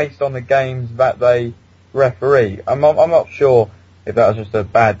respect based on the games that they referee? I'm not sure if that was just a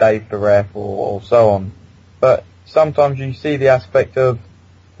bad day for the ref or so on, but sometimes you see the aspect of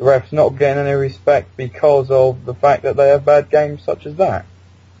the refs not getting any respect because of the fact that they have bad games such as that.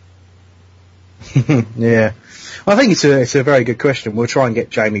 Yeah, I think it's a very good question. We'll try and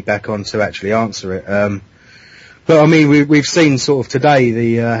get Jamie back on to actually answer it. But I mean, we've seen sort of today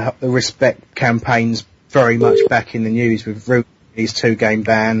the respect campaigns very much back in the news with Rooney's 2-game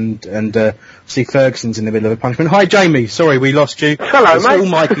ban, and see Ferguson's in the middle of a punishment. Hi, Jamie. Sorry, we lost you. Hello, it's mate. All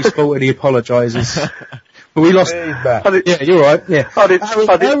Mikey's fault, and he apologises. We lost. Yeah, you're right. Yeah.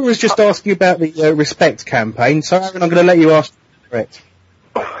 Aaron was just asking about the Respect campaign, so Aaron, I'm going to let you ask. Correct.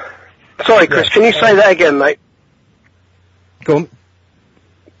 Sorry, Chris, can you say that again, mate? Go on.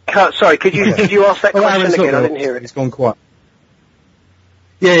 Sorry, could you ask that question again? I didn't hear it. It's gone quiet.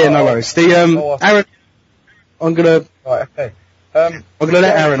 Yeah, no worries. Aaron, I'm gonna. Right, okay. I'm gonna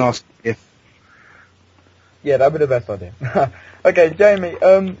let Aaron ask you. Yeah, that'd be the best idea. Okay, Jamie.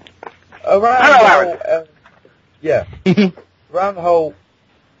 Around Aaron. Around the whole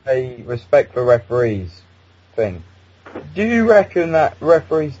respect for referees thing. Do you reckon that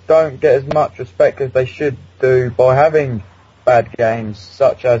referees don't get as much respect as they should do by having bad games,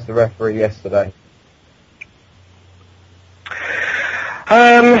 such as the referee yesterday?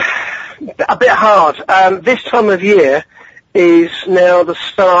 A bit hard. This time of year is now the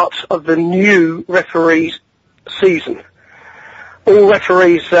start of the new referees season. All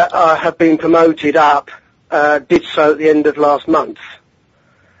referees that have been promoted up did so at the end of last month,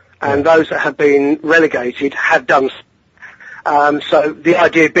 and those that have been relegated have done so. So the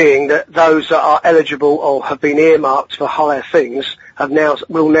idea being that those that are eligible or have been earmarked for higher things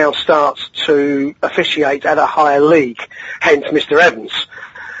will now start to officiate at a higher league, hence Mr. Evans.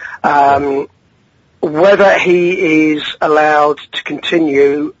 Whether he is allowed to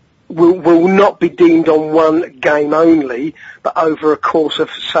continue will not be deemed on one game only, but over a course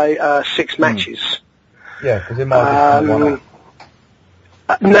of, say, 6 matches. Yeah, because it might be one.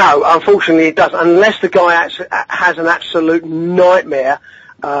 No, unfortunately it doesn't, unless the guy has an absolute nightmare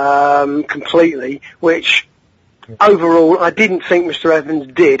completely, which overall I didn't think Mr.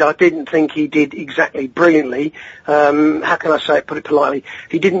 Evans did. I didn't think he did exactly brilliantly. How can I say it, put it politely?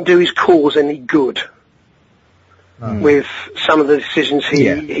 He didn't do his cause any good with some of the decisions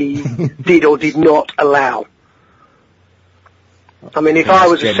he did or did not allow. I mean, if I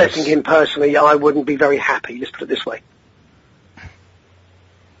was assessing him personally, I wouldn't be very happy, let's put it this way.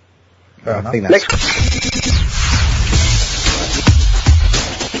 I think that's...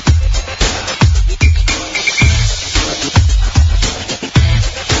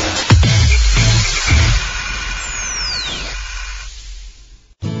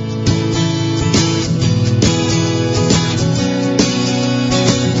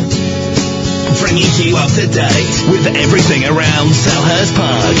 Bringing you up to date with everything around Selhurst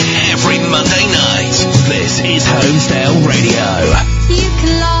Park every Monday night. This is Homesdale Radio. You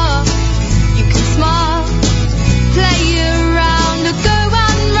can laugh, you can smile, play around or go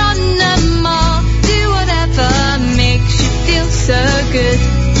and run a mile. Do whatever makes you feel so good.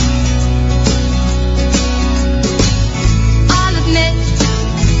 I'll admit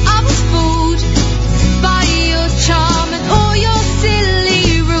I was fooled by your charm and all your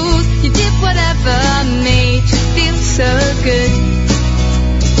silly rules. You did whatever made you feel so good.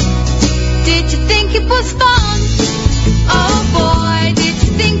 Did you think it was fun? Oh boy, did you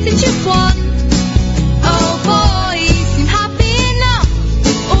think that you won? Oh boy, you seem happy enough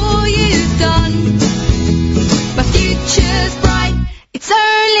with all you've done. My future's bright, it's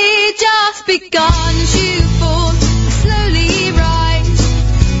only just begun. As you fall, I slowly rise,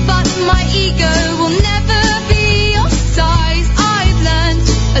 but my ego will never be your size. I've learned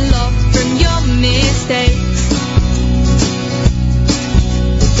a lot from your mistakes.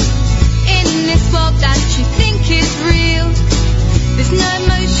 In this world that you think is real, there's no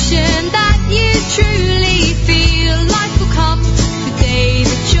emotion that you truly feel. Life will come the day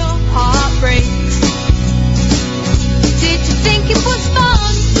that your heart breaks. Did you think it was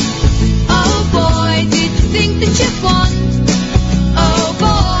fun? Oh boy, did you think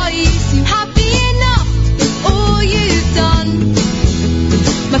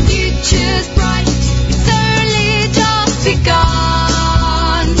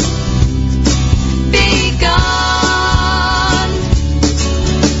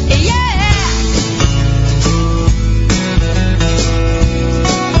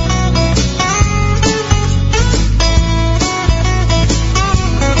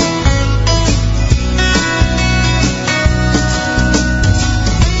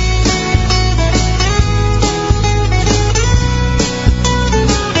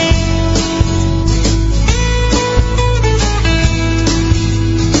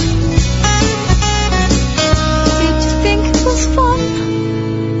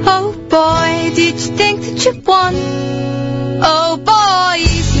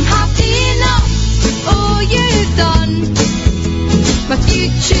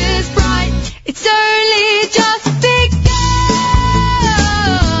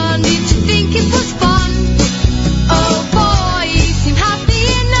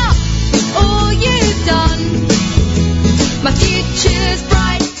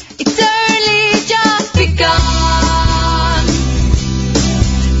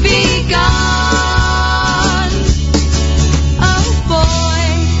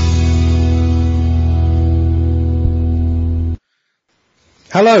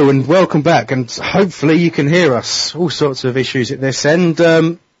Hello and welcome back, and hopefully you can hear us. All sorts of issues at this end.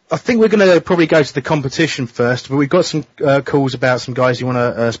 I think we're going to probably go to the competition first, but we've got some calls about some guys who want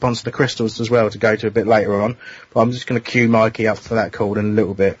to sponsor the Crystals as well to go to a bit later on. But I'm just going to cue Mikey up for that call in a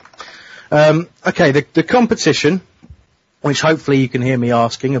little bit. Okay, the competition, which hopefully you can hear me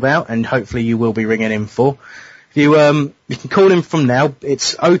asking about, and hopefully you will be ringing in for. You can call in from now.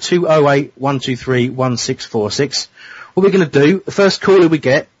 It's 0208 123 1646. What we're going to do, the first caller we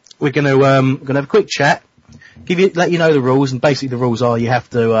get, we're going to have a quick chat, let you know the rules, and basically the rules are you have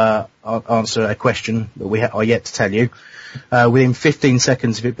to answer a question that we are yet to tell you within 15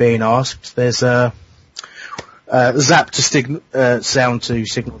 seconds of it being asked. There's a zap to sound to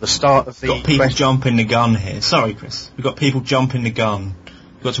signal the start of the We've got people question. jumping the gun here. Sorry, Chris. We've got people jumping the gun.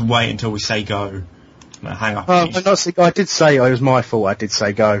 We've got to wait until we say go. I'm gonna hang up. I did say it was my fault. I did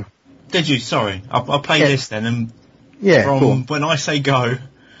say go. Did you? Sorry. I'll play this then, and go on. when I say go,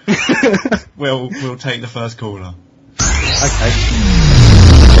 we'll take the first caller. Okay.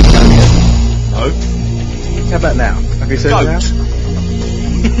 No. How about now? Have you said Goat.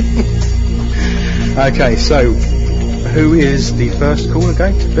 now? Okay, so who is the first caller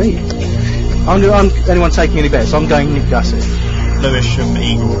going to be? Anyone taking any bets? I'm going Nick Gussett. Lewis from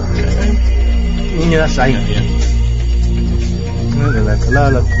Eagle. Yeah, that's 8.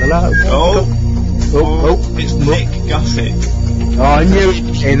 Oh, it's Nick Gussett. Oh, I knew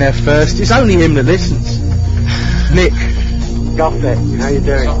it in there first. It's only him that listens. Nick. Gussett, how you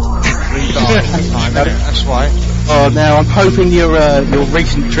doing? That's why. Oh, now I'm hoping your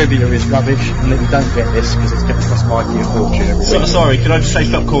recent trivia is rubbish and that you don't get this because it's going to cost Mikey a fortune every week. Sorry, can I just say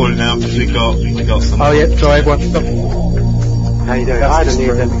stop calling now because we got some. Oh yeah, try everyone. Stop. How you doing? I don't need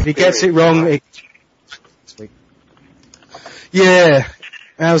them. If he gets it wrong, yeah.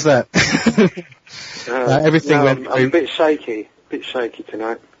 How's that? Everything went through. I'm a bit shaky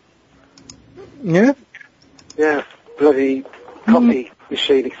tonight. Yeah? Yeah, bloody coffee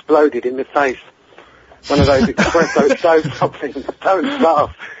machine exploded in my face. One of those espresso stove-top things. Don't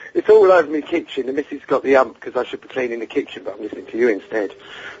laugh. It's all over my kitchen. The missus got the ump because I should be cleaning the kitchen, but I'm listening to you instead.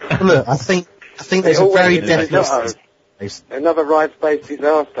 Look, I think there's a very definite... Another rice-based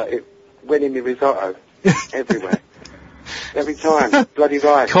disaster. It went in my risotto. Everywhere. Every time. Bloody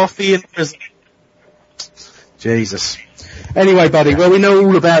rice. Coffee and... Jesus. Anyway, buddy, well, we know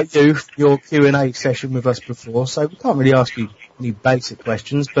all about you, your Q&A session with us before, so we can't really ask you any basic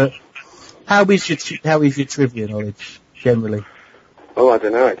questions, but how is your trivia knowledge, generally? Oh, I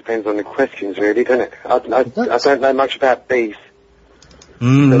don't know. It depends on the questions, really, doesn't it? I don't know much about beef.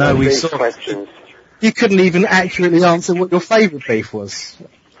 No, we beef saw... questions. You couldn't even accurately answer what your favourite beef was.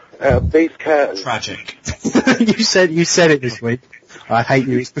 Beef curtains. Tragic. you said it this week. I hate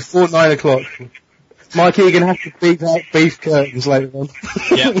you. It's before 9 o'clock. Mikey, you're going to have to beat out beef curtains later on.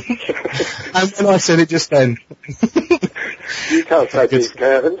 Yep. And when I said it just then. You can't say beef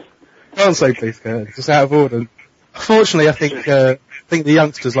curtains. Can't say beef curtains. It's out of order. Fortunately, I think the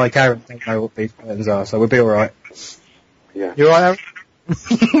youngsters like Aaron don't know what beef curtains are, so we'll be alright. Yeah. You alright, Aaron?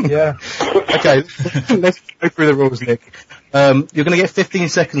 Yeah. Okay, let's go through the rules, Nick. You're going to get 15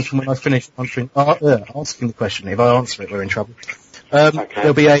 seconds from when I finish asking the question. If I answer it, we're in trouble.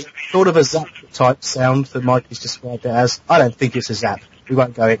 There'll be a sort of a zap type sound that Mikey's described it as. I don't think it's a zap. We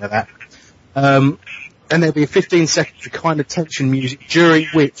won't go into that. And there'll be 15 seconds of kind of tension music during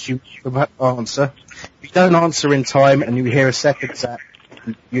which you answer. If you don't answer in time and you hear a second zap,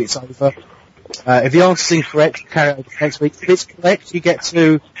 it's over. If the answer's incorrect, carry over next week. If it's correct, you get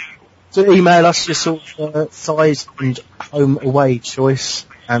to email us your sort of size and home away choice,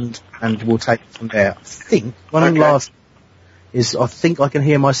 and we'll take it from there. I think I think I can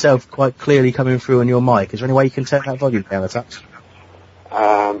hear myself quite clearly coming through on your mic. Is there any way you can turn that volume down a touch?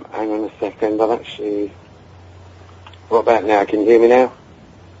 Hang on a second. What about now? Can you hear me now?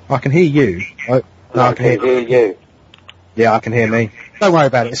 I can hear you. I can hear you. Yeah, I can hear me. Don't worry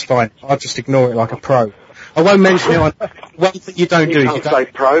about it. It's fine. I'll just ignore it like a pro. I won't mention it on one thing you don't do. You can't say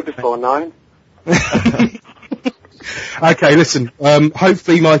pro before 9. Okay, listen.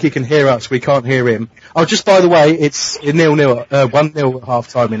 Hopefully Mikey can hear us. We can't hear him. Oh, just by the way, it's 0-0, 1-0 at half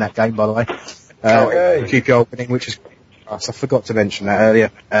time in that game, by the way. QPR winning, which is us. I forgot to mention that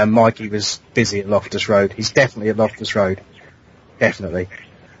earlier. Mikey was busy at Loftus Road. He's definitely at Loftus Road. Definitely.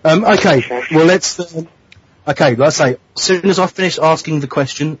 Okay, well let's say, as soon as I finish asking the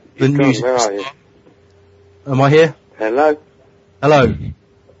question, the music... Where are you? Am I here? Hello? Hello?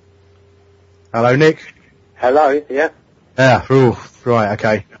 Hello, Nick? Hello, yeah? Yeah, right,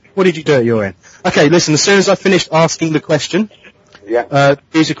 okay. What did you do at your end? Okay, listen, as soon as I finished asking the question, yeah.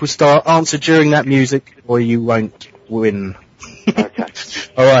 Music will start. Answer during that music or you won't win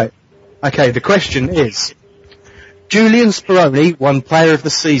All right. Okay, the question is, Julian Speroni won Player of the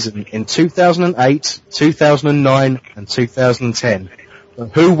Season in 2008, 2009 and 2010. But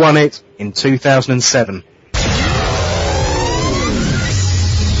who won it in 2007?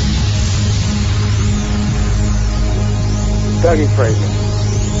 Dougie Freedman.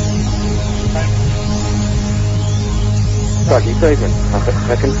 Dougie Freedman, I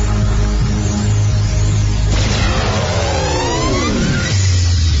reckon.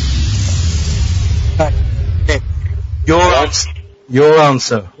 Your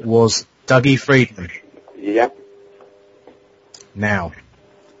answer was Dougie Freedman. Yep. Now,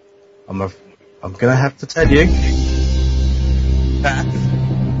 I'm gonna have to tell you that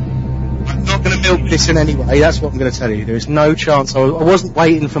I'm not gonna milk this in any way. That's what I'm gonna tell you. There is no chance. I wasn't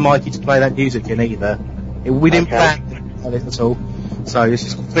waiting for Mikey to play that music in either. We didn't plan it at all. So this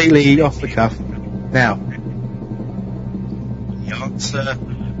is completely off the cuff. Now, the answer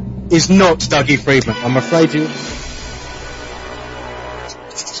is not Dougie Freedman. I'm afraid you.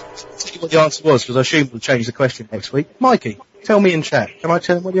 What the answer was, because I assume we'll change the question next week. Mikey, tell me in chat. Can I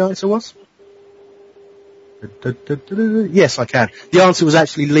tell him what the answer was? Yes, I can. The answer was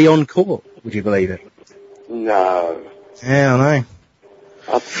actually Leon Court. Would you believe it? No. Yeah, I know.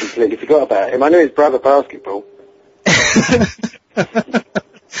 I completely forgot about him. I knew his brother basketball.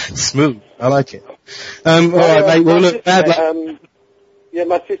 Smooth. I like it. All right, mate. Well, look, bad luck. Yeah,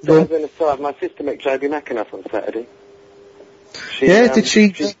 my sister was in the side. My sister met Joby McAnuff on Saturday. Did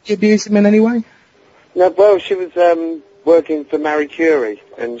she abuse him in any way? No, well, she was working for Marie Curie,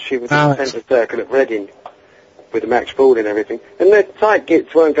 and she was in the centre circle at Reading with a match ball and everything. And the tight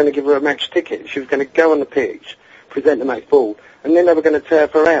gits weren't going to give her a match ticket. She was going to go on the pitch, present the match ball, and then they were going to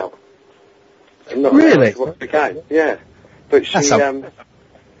turf her out. And not really? Watch the game. Yeah, but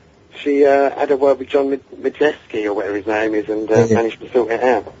she had a word with John Majeski or whatever his name is, and managed to sort it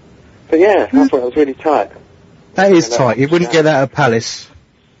out. But yeah, I thought it was really tight. That is tight. You wouldn't get that at Palace.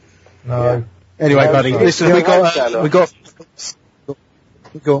 No. Yeah. Anyway, buddy, listen, we got.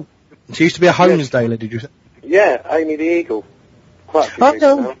 She used to be a Holmesdaler, did you say? Yeah, Amy the Eagle. Quite a few weeks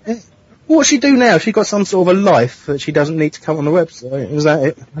now. What's she do now? She got some sort of a life that she doesn't need to come on the website. Is that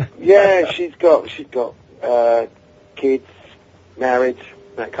it? Yeah, she's got kids, married,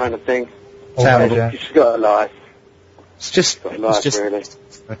 that kind of thing. She's got a life. It's just really.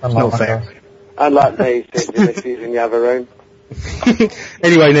 It's not fair. Unlike me, sitting in the other room.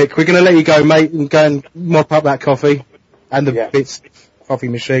 Anyway, Nick, we're going to let you go, mate, and go and mop up that coffee and the bits coffee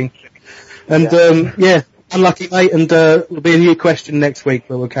machine. And unlucky, mate. And there'll be a new question next week,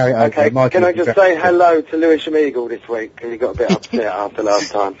 but we'll carry it over. Okay. Can I just say hello to Lewisham Eagle this week? Because he got a bit upset after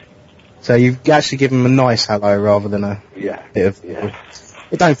last time. So you've actually given him a nice hello rather than a bit of. I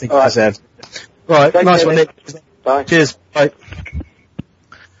don't think he deserves. Right, nice one, Nick. Bye. Cheers. Bye.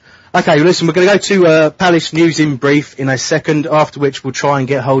 Okay, well, listen, we're going to go to Palace News in Brief in a second, after which we'll try and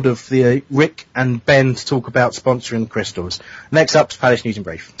get hold of the Rick and Ben to talk about sponsoring the Crystals. Next up is Palace News in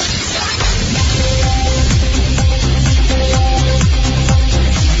Brief.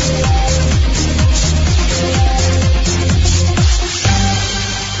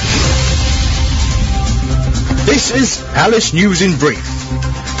 This is Palace News in Brief.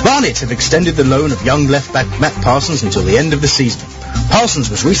 Barnet have extended the loan of young left-back Matt Parsons until the end of the season. Parsons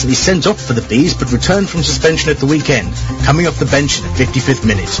was recently sent off for the Bees, but returned from suspension at the weekend, coming off the bench in the 55th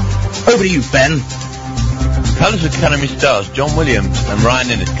minute. Over to you, Ben. Palace Academy stars John Williams and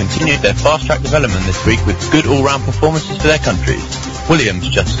Ryan Innes continued their fast-track development this week with good all-round performances for their countries. Williams,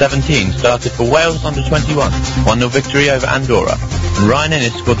 just 17, started for Wales under-21, 1-0 victory over Andorra, and Ryan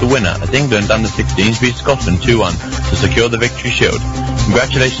Innes scored the winner as England under-16s beat Scotland 2-1 to secure the Victory Shield.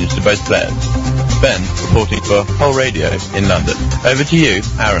 Congratulations to both players. Ben, reporting for Whole Radio in London. Over to you,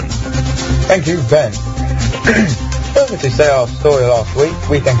 Aaron. Thank you, Ben. Further to say our story last week,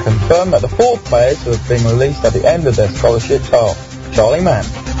 we can confirm that the 4 players who have been released at the end of their scholarships are Charlie Mann,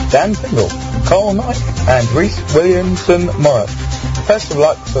 Dan Tindall, Carl Knight and Rhys Williamson-Morris. Best of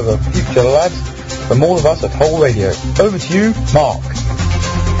luck for the future, lads. From all of us at Whole Radio. Over to you, Mark.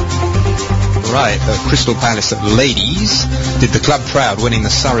 Right, Crystal Palace ladies did the club proud, winning the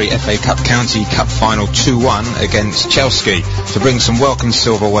Surrey FA Cup County Cup final 2-1 against Chelsea to bring some welcome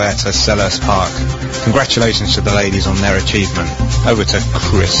silverware to Selhurst Park. Congratulations to the ladies on their achievement. Over to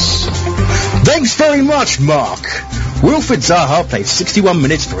Chris. Thanks very much, Mark. Wilfried Zaha played 61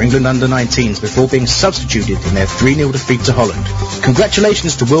 minutes for England under-19s before being substituted in their 3-0 defeat to Holland.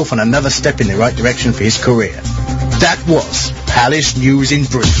 Congratulations to Wilf on another step in the right direction for his career. That was Palace News in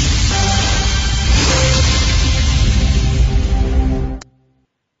Brief.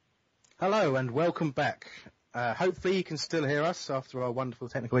 Hello and welcome back. Hopefully you can still hear us after our wonderful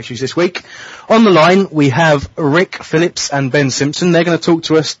technical issues this week. On the line, we have Rick Phillips and Ben Simpson. They're going to talk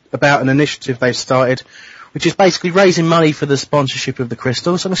to us about an initiative they've started, which is basically raising money for the sponsorship of the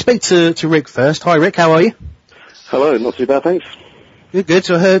Crystals. I'm going to speak to Rick first. Hi, Rick. How are you? Hello. Not too bad, thanks. Good.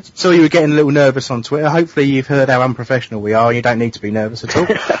 So saw you were getting a little nervous on Twitter. Hopefully you've heard how unprofessional we are. You don't need to be nervous at all.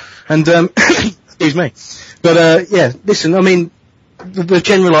 And, excuse me. But, yeah, listen, I mean, the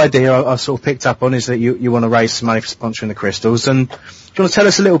general idea I sort of picked up on is that you want to raise some money for sponsoring the Crystals. And do you want to tell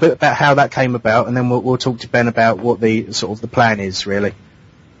us a little bit about how that came about, and then we'll talk to Ben about what the sort of the plan is, really?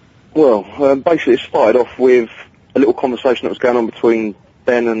 Well, basically it started off with a little conversation that was going on between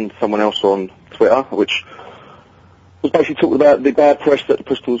Ben and someone else on Twitter, which was basically talking about the bad press that the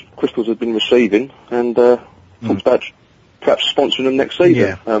Crystals had been receiving, and talked about perhaps sponsoring them next season.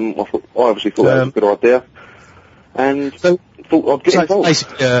 Yeah. I obviously thought that was a good idea, and thought I'd get involved.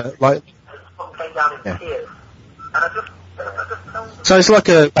 Basically, So it's like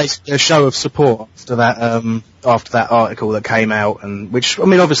basically a show of support after that article that came out, and which, I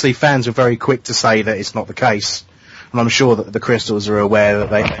mean, obviously fans are very quick to say that it's not the case, and I'm sure that the Crystals are aware that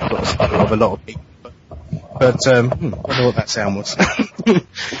they've got the support of a lot of people. But I don't know what that sound was.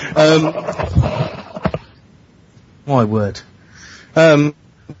 My word.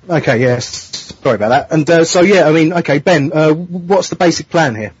 Okay, yes. Sorry about that. And so yeah, I mean, okay, Ben, what's the basic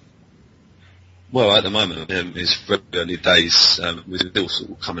plan here? Well, at the moment, it's very early days. We're still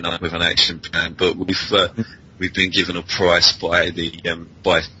sort of coming up with an action plan, but we've been given a price by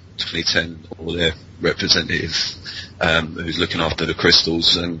by 2010 or their representative, who's looking after the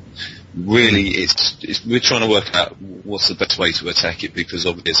Crystals, and really we're trying to work out what's the best way to attack it, because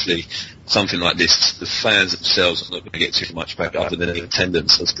obviously something like this, the fans themselves are not going to get too much back other than the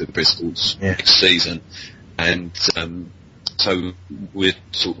attendance of the Crystals next season, and so we're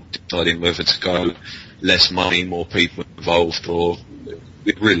sort of deciding whether to go less money, more people involved, or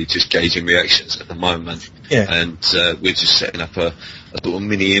we're really just gauging reactions at the moment. Yeah. And we're just setting up a sort of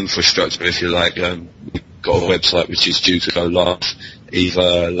mini infrastructure, if you like. We've got a website which is due to go live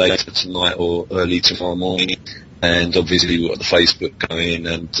either later tonight or early tomorrow morning. And obviously we've got the Facebook going,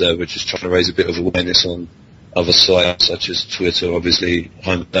 and we're just trying to raise a bit of awareness on other sites such as Twitter, obviously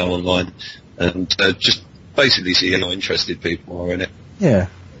Homedale Online, and just basically see how interested people are in it. Yeah.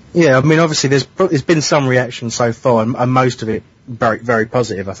 Yeah, I mean, obviously there's been some reaction so far, and most of it very, very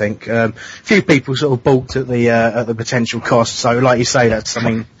positive, I think. A few people sort of balked at the potential cost, so like you say, that's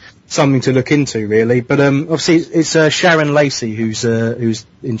something to look into, really. But obviously it's Sharon Lacey who's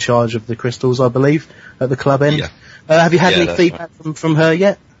in charge of the Crystals, I believe, at the club end. Yeah. Have you had any feedback from her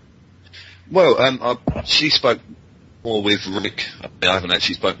yet? Well, she spoke more with Rick. I haven't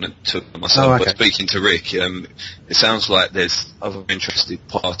actually spoken to her myself, but speaking to Rick, it sounds like there's other interested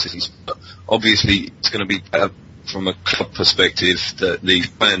parties. But obviously, it's going to be better from a club perspective that the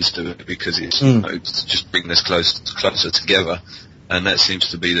fans do it, because it's, it's just bringing us closer together. And that seems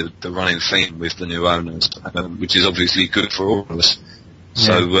to be the running theme with the new owners, which is obviously good for all of us.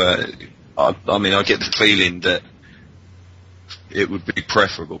 Yeah. So, I mean, I get the feeling that it would be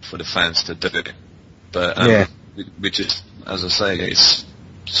preferable for the fans to do it. But we just, as I say, it's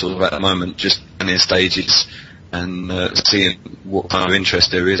sort of at the moment just in their stages and seeing what kind of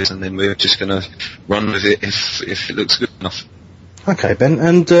interest there is, and then we're just going to run with it if it looks good enough. Okay, Ben,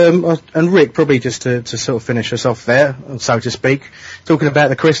 and Rick, probably just to sort of finish us off there, so to speak, talking about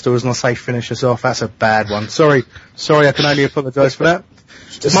the Crystals, and I say finish us off, that's a bad one. Sorry, I can only apologise for that.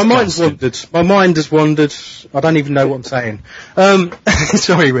 My mind's wandered. My mind has wandered. I don't even know what I'm saying.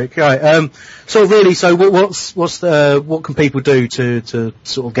 Sorry, Rick. Right. So really, what can people do to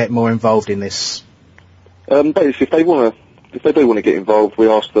sort of get more involved in this? Basically, if they do want to get involved, we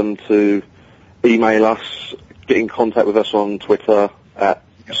ask them to email us, get in contact with us on Twitter at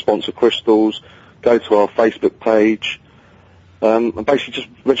Sponsor Crystals, go to our Facebook page, and basically just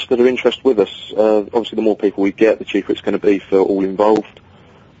register their interest with us. Obviously, the more people we get, the cheaper it's going to be for all involved.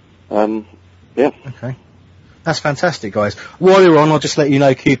 Okay. That's fantastic, guys. While you're on, I'll just let you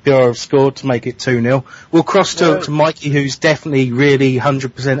know QPR have scored to make it 2-0. We'll cross to Mikey, who's definitely really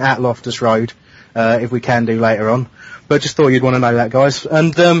 100% at Loftus Road, if we can do later on. But just thought you'd want to know that, guys.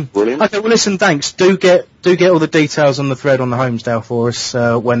 And brilliant. Okay, well listen, thanks. Do get all the details on the thread on the Homesdale for us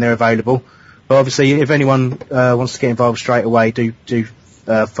when they're available. But obviously, if anyone wants to get involved straight away, do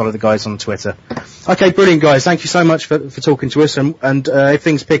follow the guys on Twitter. Okay, brilliant, guys. Thank you so much for talking to us. And if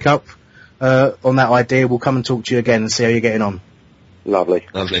things pick up on that idea, we'll come and talk to you again and see how you're getting on. Lovely.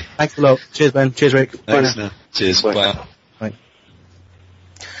 Thanks a lot. Cheers, Ben. Cheers, Rick. Thanks, Bye now. Cheers. Bye. Bye.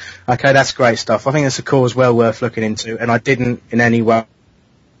 Okay, that's great stuff. I think it's a cause well worth looking into, and I didn't in any way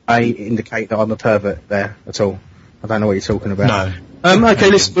way indicate that I'm a pervert there at all. I don't know what you're talking about. No. Okay,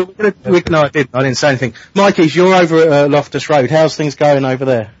 listen, no, I didn't say anything. Mikey's, you're over at Loftus Road. How's things going over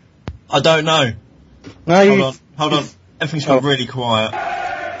there? I don't know. No, Hold on. Everything's gone really quiet.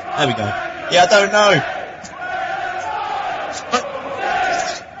 There we go. Yeah, I don't know.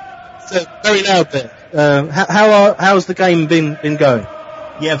 Very loud there. How's the game been going?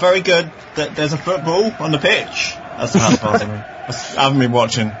 Yeah, very good. There's a football on the pitch. That's how far I haven't been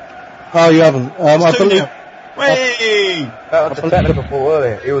watching. Oh, you haven't? I believe... Whee! That was the technical before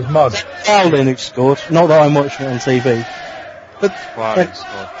earlier. It was Mugg. Alden who scored. Not that I'm watching it on TV. But scored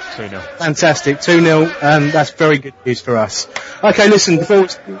 2-0. Fantastic, 2-0, and that's very good news for us. Okay, listen,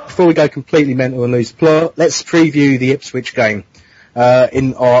 before we go completely mental and lose the plot, let's preview the Ipswich game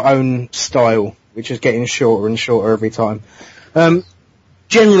in our own style, which is getting shorter and shorter every time.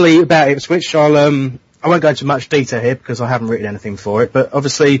 Generally about Ipswich, I won't go into much detail here because I haven't written anything for it, but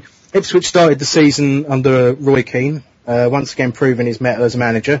obviously Ipswich started the season under Roy Keane, once again proving his mettle as a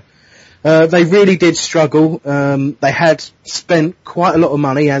manager. They really did struggle. They had spent quite a lot of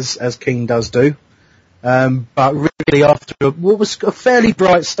money, as Keane does do. But really after what was a fairly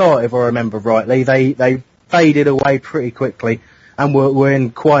bright start, if I remember rightly, they faded away pretty quickly and were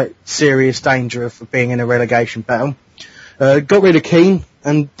in quite serious danger of being in a relegation battle. Got rid of Keane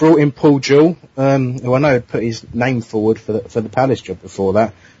and brought in Paul Jewell, who I know had put his name forward for the Palace job before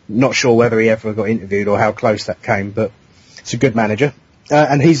that. Not sure whether he ever got interviewed or how close that came, but it's a good manager.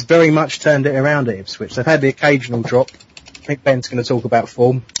 And he's very much turned it around at Ipswich. They've had the occasional drop. I think Ben's going to talk about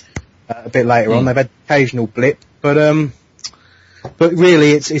form a bit later on. They've had the occasional blip, but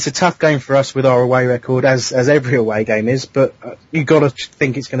really it's a tough game for us with our away record, as every away game is. But you've got to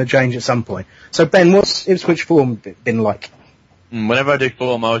think it's going to change at some point. So Ben, what's Ipswich form been like? Whenever I do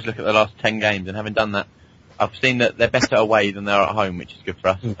form, I always look at the last 10 games, and having done that, I've seen that they're better away than they are at home, which is good for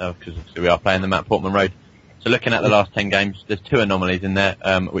us, because obviously we are playing them at Portman Road. So looking at the last 10 games, there's 2 anomalies in there,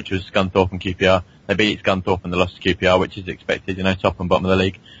 which was Scunthorpe and QPR. They beat Scunthorpe and they lost to QPR, which is expected, top and bottom of the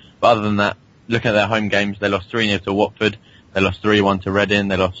league. But other than that, looking at their home games, they lost 3-0 to Watford, they lost 3-1 to Reading,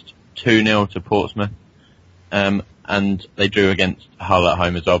 they lost 2-0 to Portsmouth, and they drew against Hull at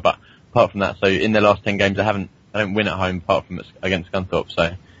home as well. But apart from that, so in their last 10 games, they don't win at home apart from against Scunthorpe,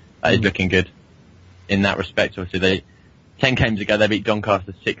 so that is looking good in that respect. Obviously, 10 games ago, they beat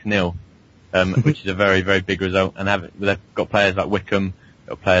Doncaster 6-0. Which is a very, very big result, and they've got players like Wickham,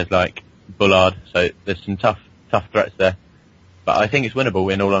 got players like Bullard, so there's some tough threats there. But I think it's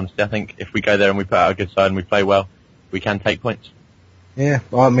winnable, in all honesty. I think if we go there and we put out a good side and we play well, we can take points. Yeah,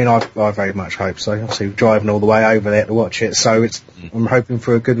 I mean, I very much hope so. Obviously, we're driving all the way over there to watch it, so I'm hoping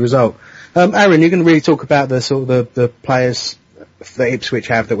for a good result. Aaron, you're going to really talk about the sort of the players that Ipswich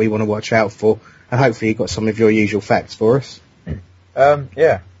have that we want to watch out for, and hopefully you've got some of your usual facts for us.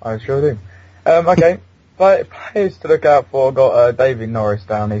 Yeah, I sure do. Okay, players to look out for. Got David Norris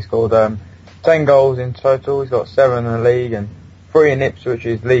down. He scored 10 goals in total. He's got 7 in the league and 3 in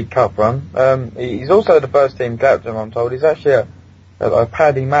Ipswich's League Cup run. He's also the first team captain, I'm told. He's actually a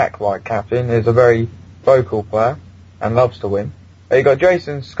Paddy Mack-like captain. He's a very vocal player and loves to win. You got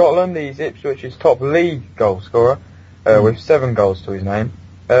Jason Scotland. He's Ipswich's top league goal scorer with 7 goals to his name.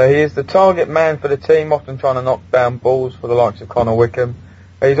 He is the target man for the team, often trying to knock down balls for the likes of Connor Wickham.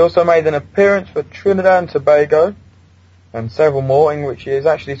 He's also made an appearance for Trinidad and Tobago and several more, in which he has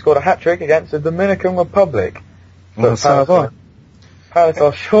actually scored a hat-trick against the Dominican Republic. But Palace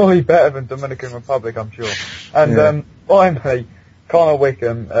are surely better than Dominican Republic, I'm sure. And finally, Connor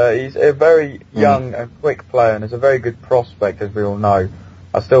Wickham. He's a very young and quick player and is a very good prospect, as we all know.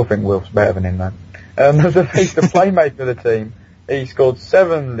 I still think Wilf's better than him, though. He's the playmaker of the team. He scored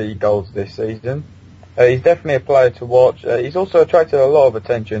 7 league goals this season. He's definitely a player to watch. He's also attracted a lot of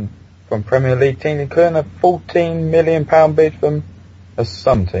attention from Premier League teams, including a £14 million bid from a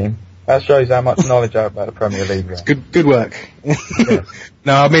Sun team. That shows how much knowledge I have about the Premier League. It's good work.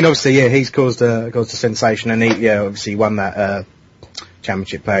 No, I mean, obviously, he's caused a sensation, and he obviously won that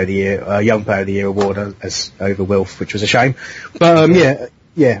Championship Player of the Year, Young Player of the Year award as over Wilf, which was a shame. But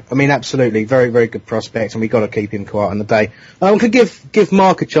yeah, I mean, absolutely, very, very good prospect, and we've got to keep him quiet on the day. I could give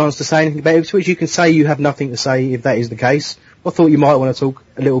Mark a chance to say anything about Ipswich. You can say you have nothing to say if that is the case. I thought you might want to talk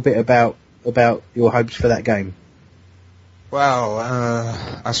a little bit about your hopes for that game. Well,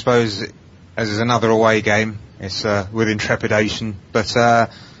 I suppose as is another away game, it's with trepidation, but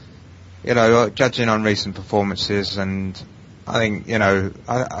judging on recent performances, and I think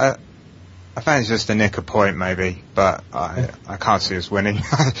I think it's just a nick a point maybe, but I can't see us winning.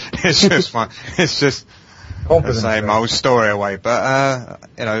 It's just the same old story away. But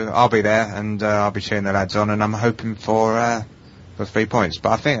I'll be there and I'll be cheering the lads on, and I'm hoping for for 3 points.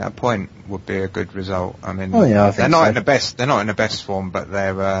 But I think a point would be a good result. I mean, they're not in the best. They're not in the best form, but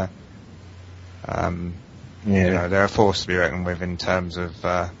they're they're a force to be reckoned with in terms of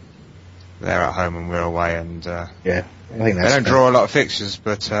they're at home and we're away, and I think they don't draw a lot of fixtures,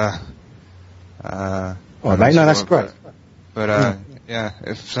 but mate, no, that's great. But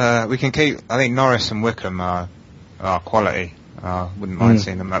if we can keep, I think Norris and Wickham are quality. Wouldn't mind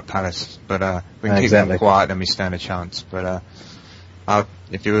seeing them at Palace, but we can keep them quiet, then we stand a chance. But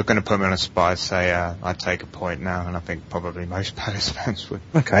if you were going to put me on a spot, I'd say I'd take a point now, and I think probably most Palace fans would.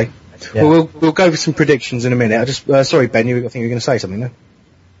 Okay. Yeah. Well, we'll go for some predictions in a minute. I just sorry, Ben, I think you were going to say something there.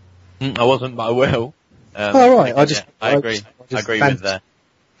 I wasn't, but I will. Right. I agree. I agree with that.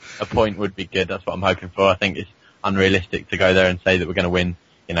 A point would be good. That's what I'm hoping for. I think it's unrealistic to go there and say that we're going to win,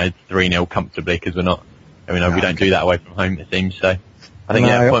 3-0 comfortably, because we're not. We don't do that away from home, it seems. So I think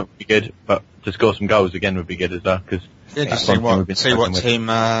a point would be good, but to score some goals again would be good as well. Cause, just see what team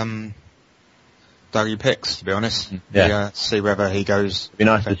Dougie picks. To be honest, see whether he goes. It'd be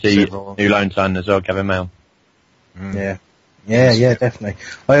nice to see new loan sign as well, Gavin Mail. Yeah, definitely.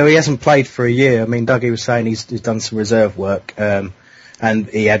 Well, he hasn't played for a year. I mean, Dougie was saying he's done some reserve work. And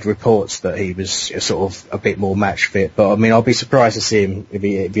he had reports that he was sort of a bit more match fit. But I mean, I'll be surprised to see him if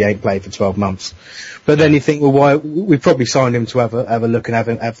he ain't played for 12 months. But then you think, well, why? We probably signed him to have a look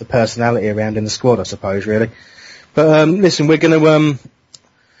and have the personality around in the squad, I suppose, really. But listen, we're going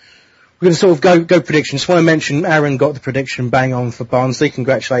to sort of go predictions. Just want to mention Aaron got the prediction bang on for Barnsley.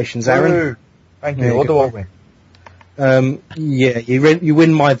 Congratulations, Aaron. Ooh, thank you. What do I win? You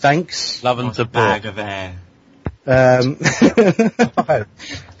win my thanks. Love and support. Bag of air. That's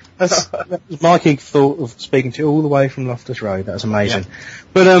Mikey thought of speaking to you all the way from Loftus Road. That was amazing.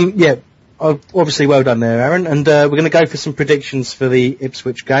 Yeah. But obviously well done there, Aaron. And we're going to go for some predictions for the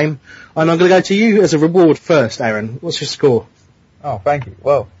Ipswich game. And I'm going to go to you as a reward first, Aaron. What's your score? Oh, thank you.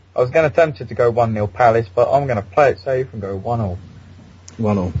 Well, I was going to tempt you to go 1-0 Palace, but I'm going to play it safe and go 1-0.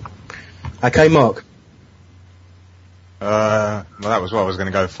 1-0. Okay, Mark. Well, that was what I was going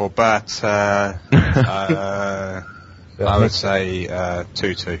to go for, but I would say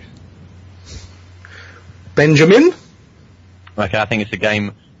 2-2. Benjamin? Okay, I think it's a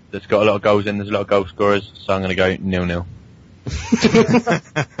game that's got a lot of goals in. There's a lot of goal scorers, so I'm going to go 0-0.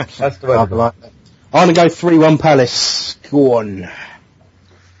 That's the way I like that. I'm going to go 3-1 Palace. Go on.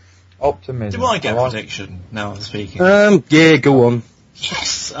 Optimism. Do I get a prediction now I'm speaking? Yeah, go on.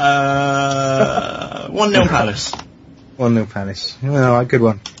 Yes. 1-0 Palace. 1-0 Palace. Alright, good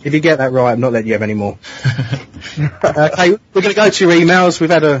one. If you get that right, I'm not letting you have any more. Okay, we're going to go to your emails. We've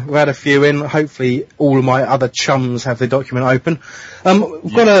had a few in. Hopefully all of my other chums have the document open.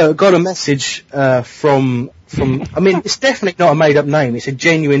 We've got a message from I mean, it's definitely not a made up name. It's a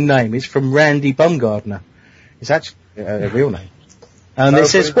genuine name. It's from Randy Bumgardner. It's actually a real name. It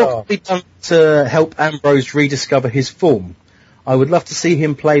says, what can be done to help Ambrose rediscover his form? I would love to see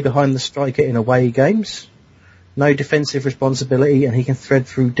him play behind the striker in away games. No defensive responsibility, and he can thread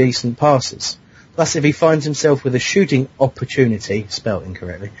through decent passes. Plus, if he finds himself with a shooting opportunity, spelled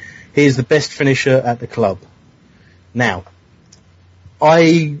incorrectly, he is the best finisher at the club. Now,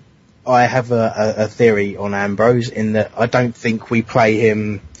 I have a theory on Ambrose in that I don't think we play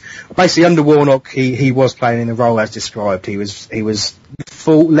him. Basically, under Warnock, he was playing in the role as described. He was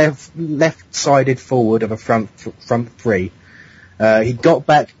full left-sided forward of a front three. He got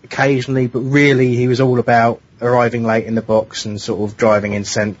back occasionally, but really he was all about arriving late in the box and sort of driving in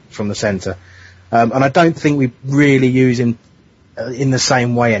from the centre. And I don't think we really use him in the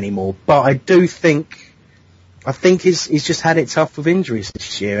same way anymore. But I think he's just had it tough with injuries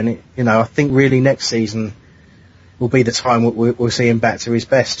this year, and I think really next season will be the time we'll see him back to his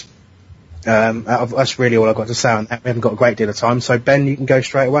best. That's really all I've got to say on that. We haven't got a great deal of time, so Ben, you can go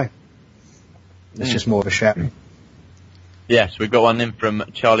straight away. It's just more of a shout. Yes, we've got one in from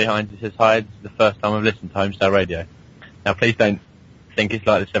Charlie Hines. He says, hi, this is the first time I've listened to Homestar Radio. Now, please don't think it's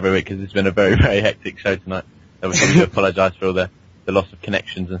like this every week, because it's been a very, very hectic show tonight. So we have to apologise for all the loss of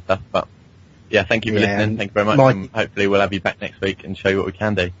connections and stuff. But, yeah, thank you for listening. Thank you very much. And hopefully we'll have you back next week and show you what we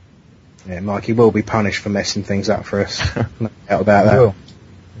can do. Yeah, Mikey will be punished for messing things up for us. No doubt about that.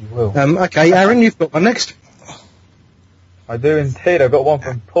 You will. Okay, Aaron, you've got one next. I do indeed. I've got one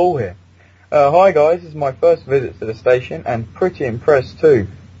from Paul here. Hi guys, this is my first visit to the station and pretty impressed too,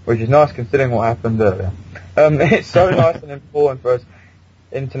 which is nice considering what happened earlier. It's so nice and important for us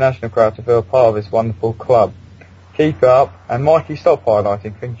international crowd to feel a part of this wonderful club. Keep it up, and Mikey, stop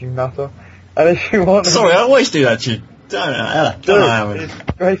highlighting things, you nutter. And if you want... Sorry, I always do that to you. It's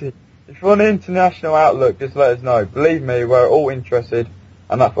crazy. If you want an international outlook, just let us know. Believe me, we're all interested,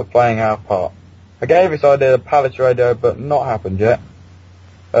 and that's for playing our part. I gave this idea to Palace Radio, but not happened yet.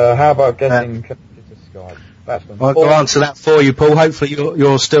 How about getting connected to Skype? That's I'll answer that for you, Paul. Hopefully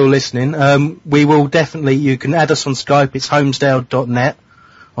you're still listening. We will definitely, you can add us on Skype. It's homesdale.net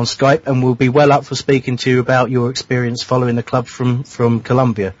on Skype, and we'll be well up for speaking to you about your experience following the club from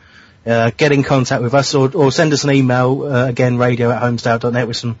Colombia. Get in contact with us or send us an email, again, radio@homesdale.net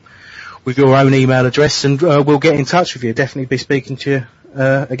with your own email address, and we'll get in touch with you. Definitely be speaking to you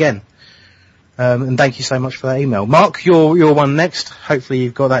again. And thank you so much for that email. Mark, you're one next. Hopefully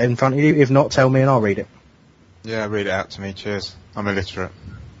you've got that in front of you. If not, tell me and I'll read it. Yeah, read it out to me. Cheers. I'm illiterate.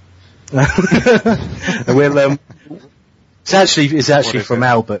 Well, it's actually from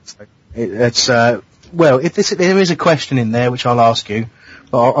Albert. It's well, there is a question in there which I'll ask you,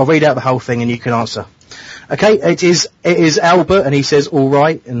 but I'll read out the whole thing and you can answer. Okay, it is Albert, and he says all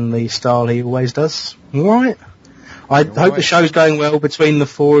right in the style he always does. All right. I hope the show's going well between the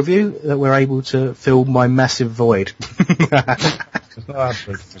four of you, that we're able to fill my massive void. It's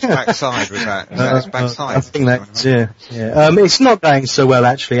backside with that. Is that his backside? I think that's, yeah. It's not going so well,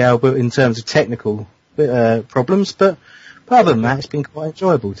 actually, Albert, in terms of technical problems, but other than that, it's been quite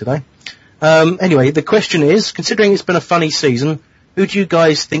enjoyable today. Anyway, the question is, considering it's been a funny season, who do you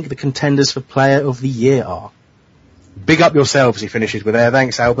guys think the contenders for Player of the Year are? Big up yourselves, he finishes with there.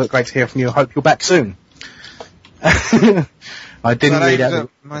 Thanks, Albert. Great to hear from you. I hope you're back soon. I didn't read out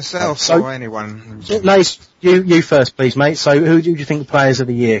myself or anyone. Nice. You first, please, mate. So, who do you think the Players of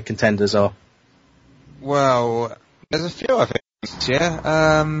the Year contenders are? Well, there's a few, I think.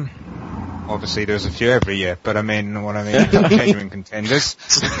 Yeah. Obviously, there's a few every year, but genuine contenders.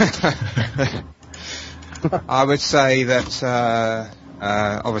 I would say that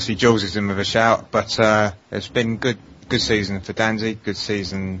obviously Jules is in with a shout, but it's been good season for Danzy, good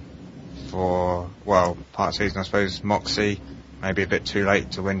season for, well, part season I suppose, Moxie, maybe a bit too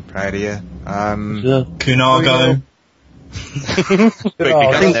late to win Player of the Year. Kunago.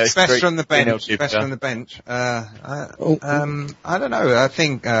 Best from the bench. I don't know. I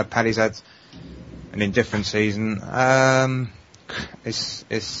think Paddy's had an indifferent season. Borney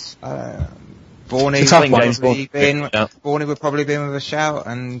would probably be in with a shout,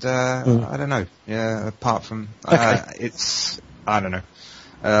 and I don't know. Yeah, apart from it's I don't know.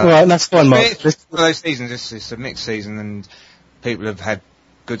 Right, that's fine, Mark. One of those seasons, it's a mixed season, and people have had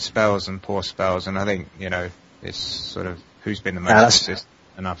good spells and poor spells, and I think it's sort of who's been the most consistent.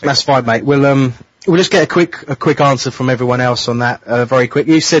 And I think that's fine, mate. We'll just get a quick answer from everyone else on that. Very quick.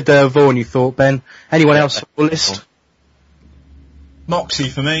 You said Vaughan. You thought Ben. Anyone else on the list? Moxie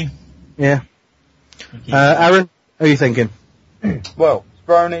for me. Yeah. Aaron, who are you thinking? Well,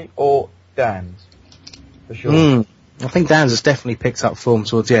 Sproney or Dans, for sure. I think Dans has definitely picked up form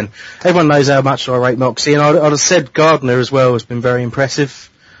towards the end. Everyone knows how much I rate Moxie, and I'd have said Gardner as well has been very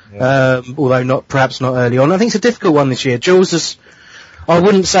impressive, although perhaps not early on. I think it's a difficult one this year. Jules I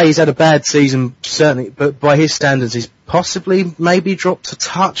wouldn't say he's had a bad season, certainly, but by his standards he's possibly maybe dropped a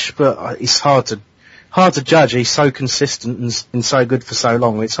touch, but it's hard to judge. He's so consistent and been so good for so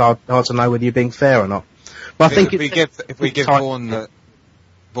long. It's hard to know whether you're being fair or not. But I think if we give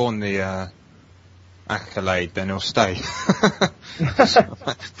Vaughan the accolade, then he'll stay.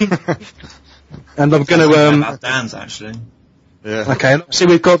 And I'm going to Dan's actually. Yeah. Okay. So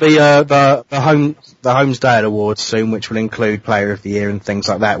we've got the Homesdale Awards soon, which will include Player of the Year and things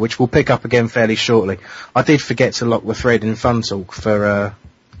like that, which we'll pick up again fairly shortly. I did forget to lock the thread in Fun Talk for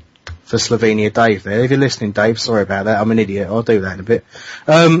Slovenia Dave there. If you're listening, Dave, sorry about that. I'm an idiot. I'll do that in a bit.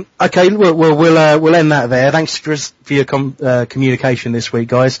 Okay, we'll end that there. Thanks for your communication this week,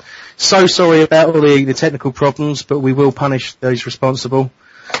 guys. So sorry about all the technical problems, but we will punish those responsible.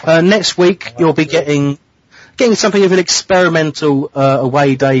 Next week you'll be getting something of an experimental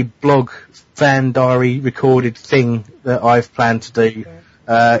away day blog fan diary recorded thing that I've planned to do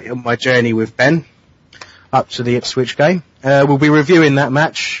on my journey with Ben up to the Ipswich game. We'll be reviewing that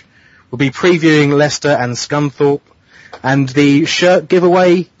match. We'll be previewing Leicester and Scunthorpe, and the shirt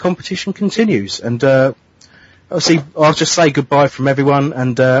giveaway competition continues. And obviously, I'll just say goodbye from everyone,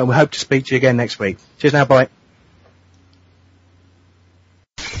 and we hope to speak to you again next week. Cheers now, bye.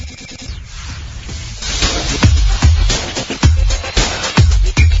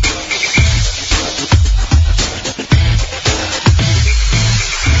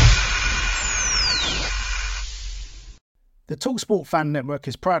 The TalkSport Fan Network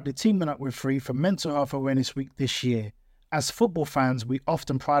is proudly teaming up with Free for Mental Health Awareness Week this year. As football fans, we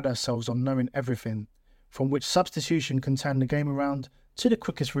often pride ourselves on knowing everything, from which substitution can turn the game around to the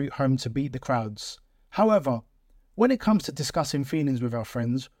quickest route home to beat the crowds. However, when it comes to discussing feelings with our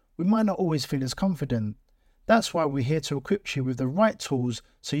friends, we might not always feel as confident. That's why we're here to equip you with the right tools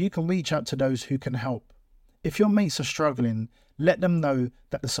so you can reach out to those who can help. If your mates are struggling, let them know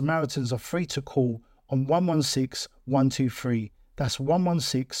that the Samaritans are free to call on 116 123. That's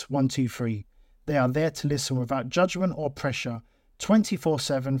 116 123. They are there to listen without judgment or pressure,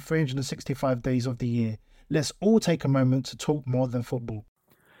 24/7, 365 days of the year. Let's all take a moment to talk more than football.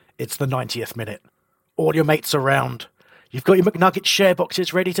 It's the 90th minute. All your mates around. You've got your McNugget share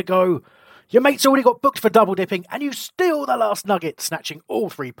boxes ready to go. Your mate's already got booked for double dipping, and you steal the last nugget, snatching all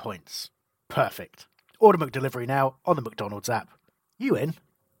 3 points. Perfect. Order McDelivery now on the McDonald's app. You in?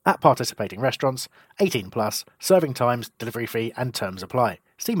 At participating restaurants, 18 plus, serving times, delivery fee and terms apply.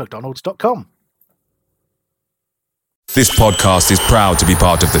 See mcdonalds.com. This podcast is proud to be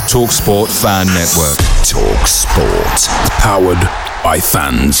part of the TalkSport Fan Network. TalkSport. Powered by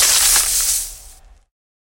fans.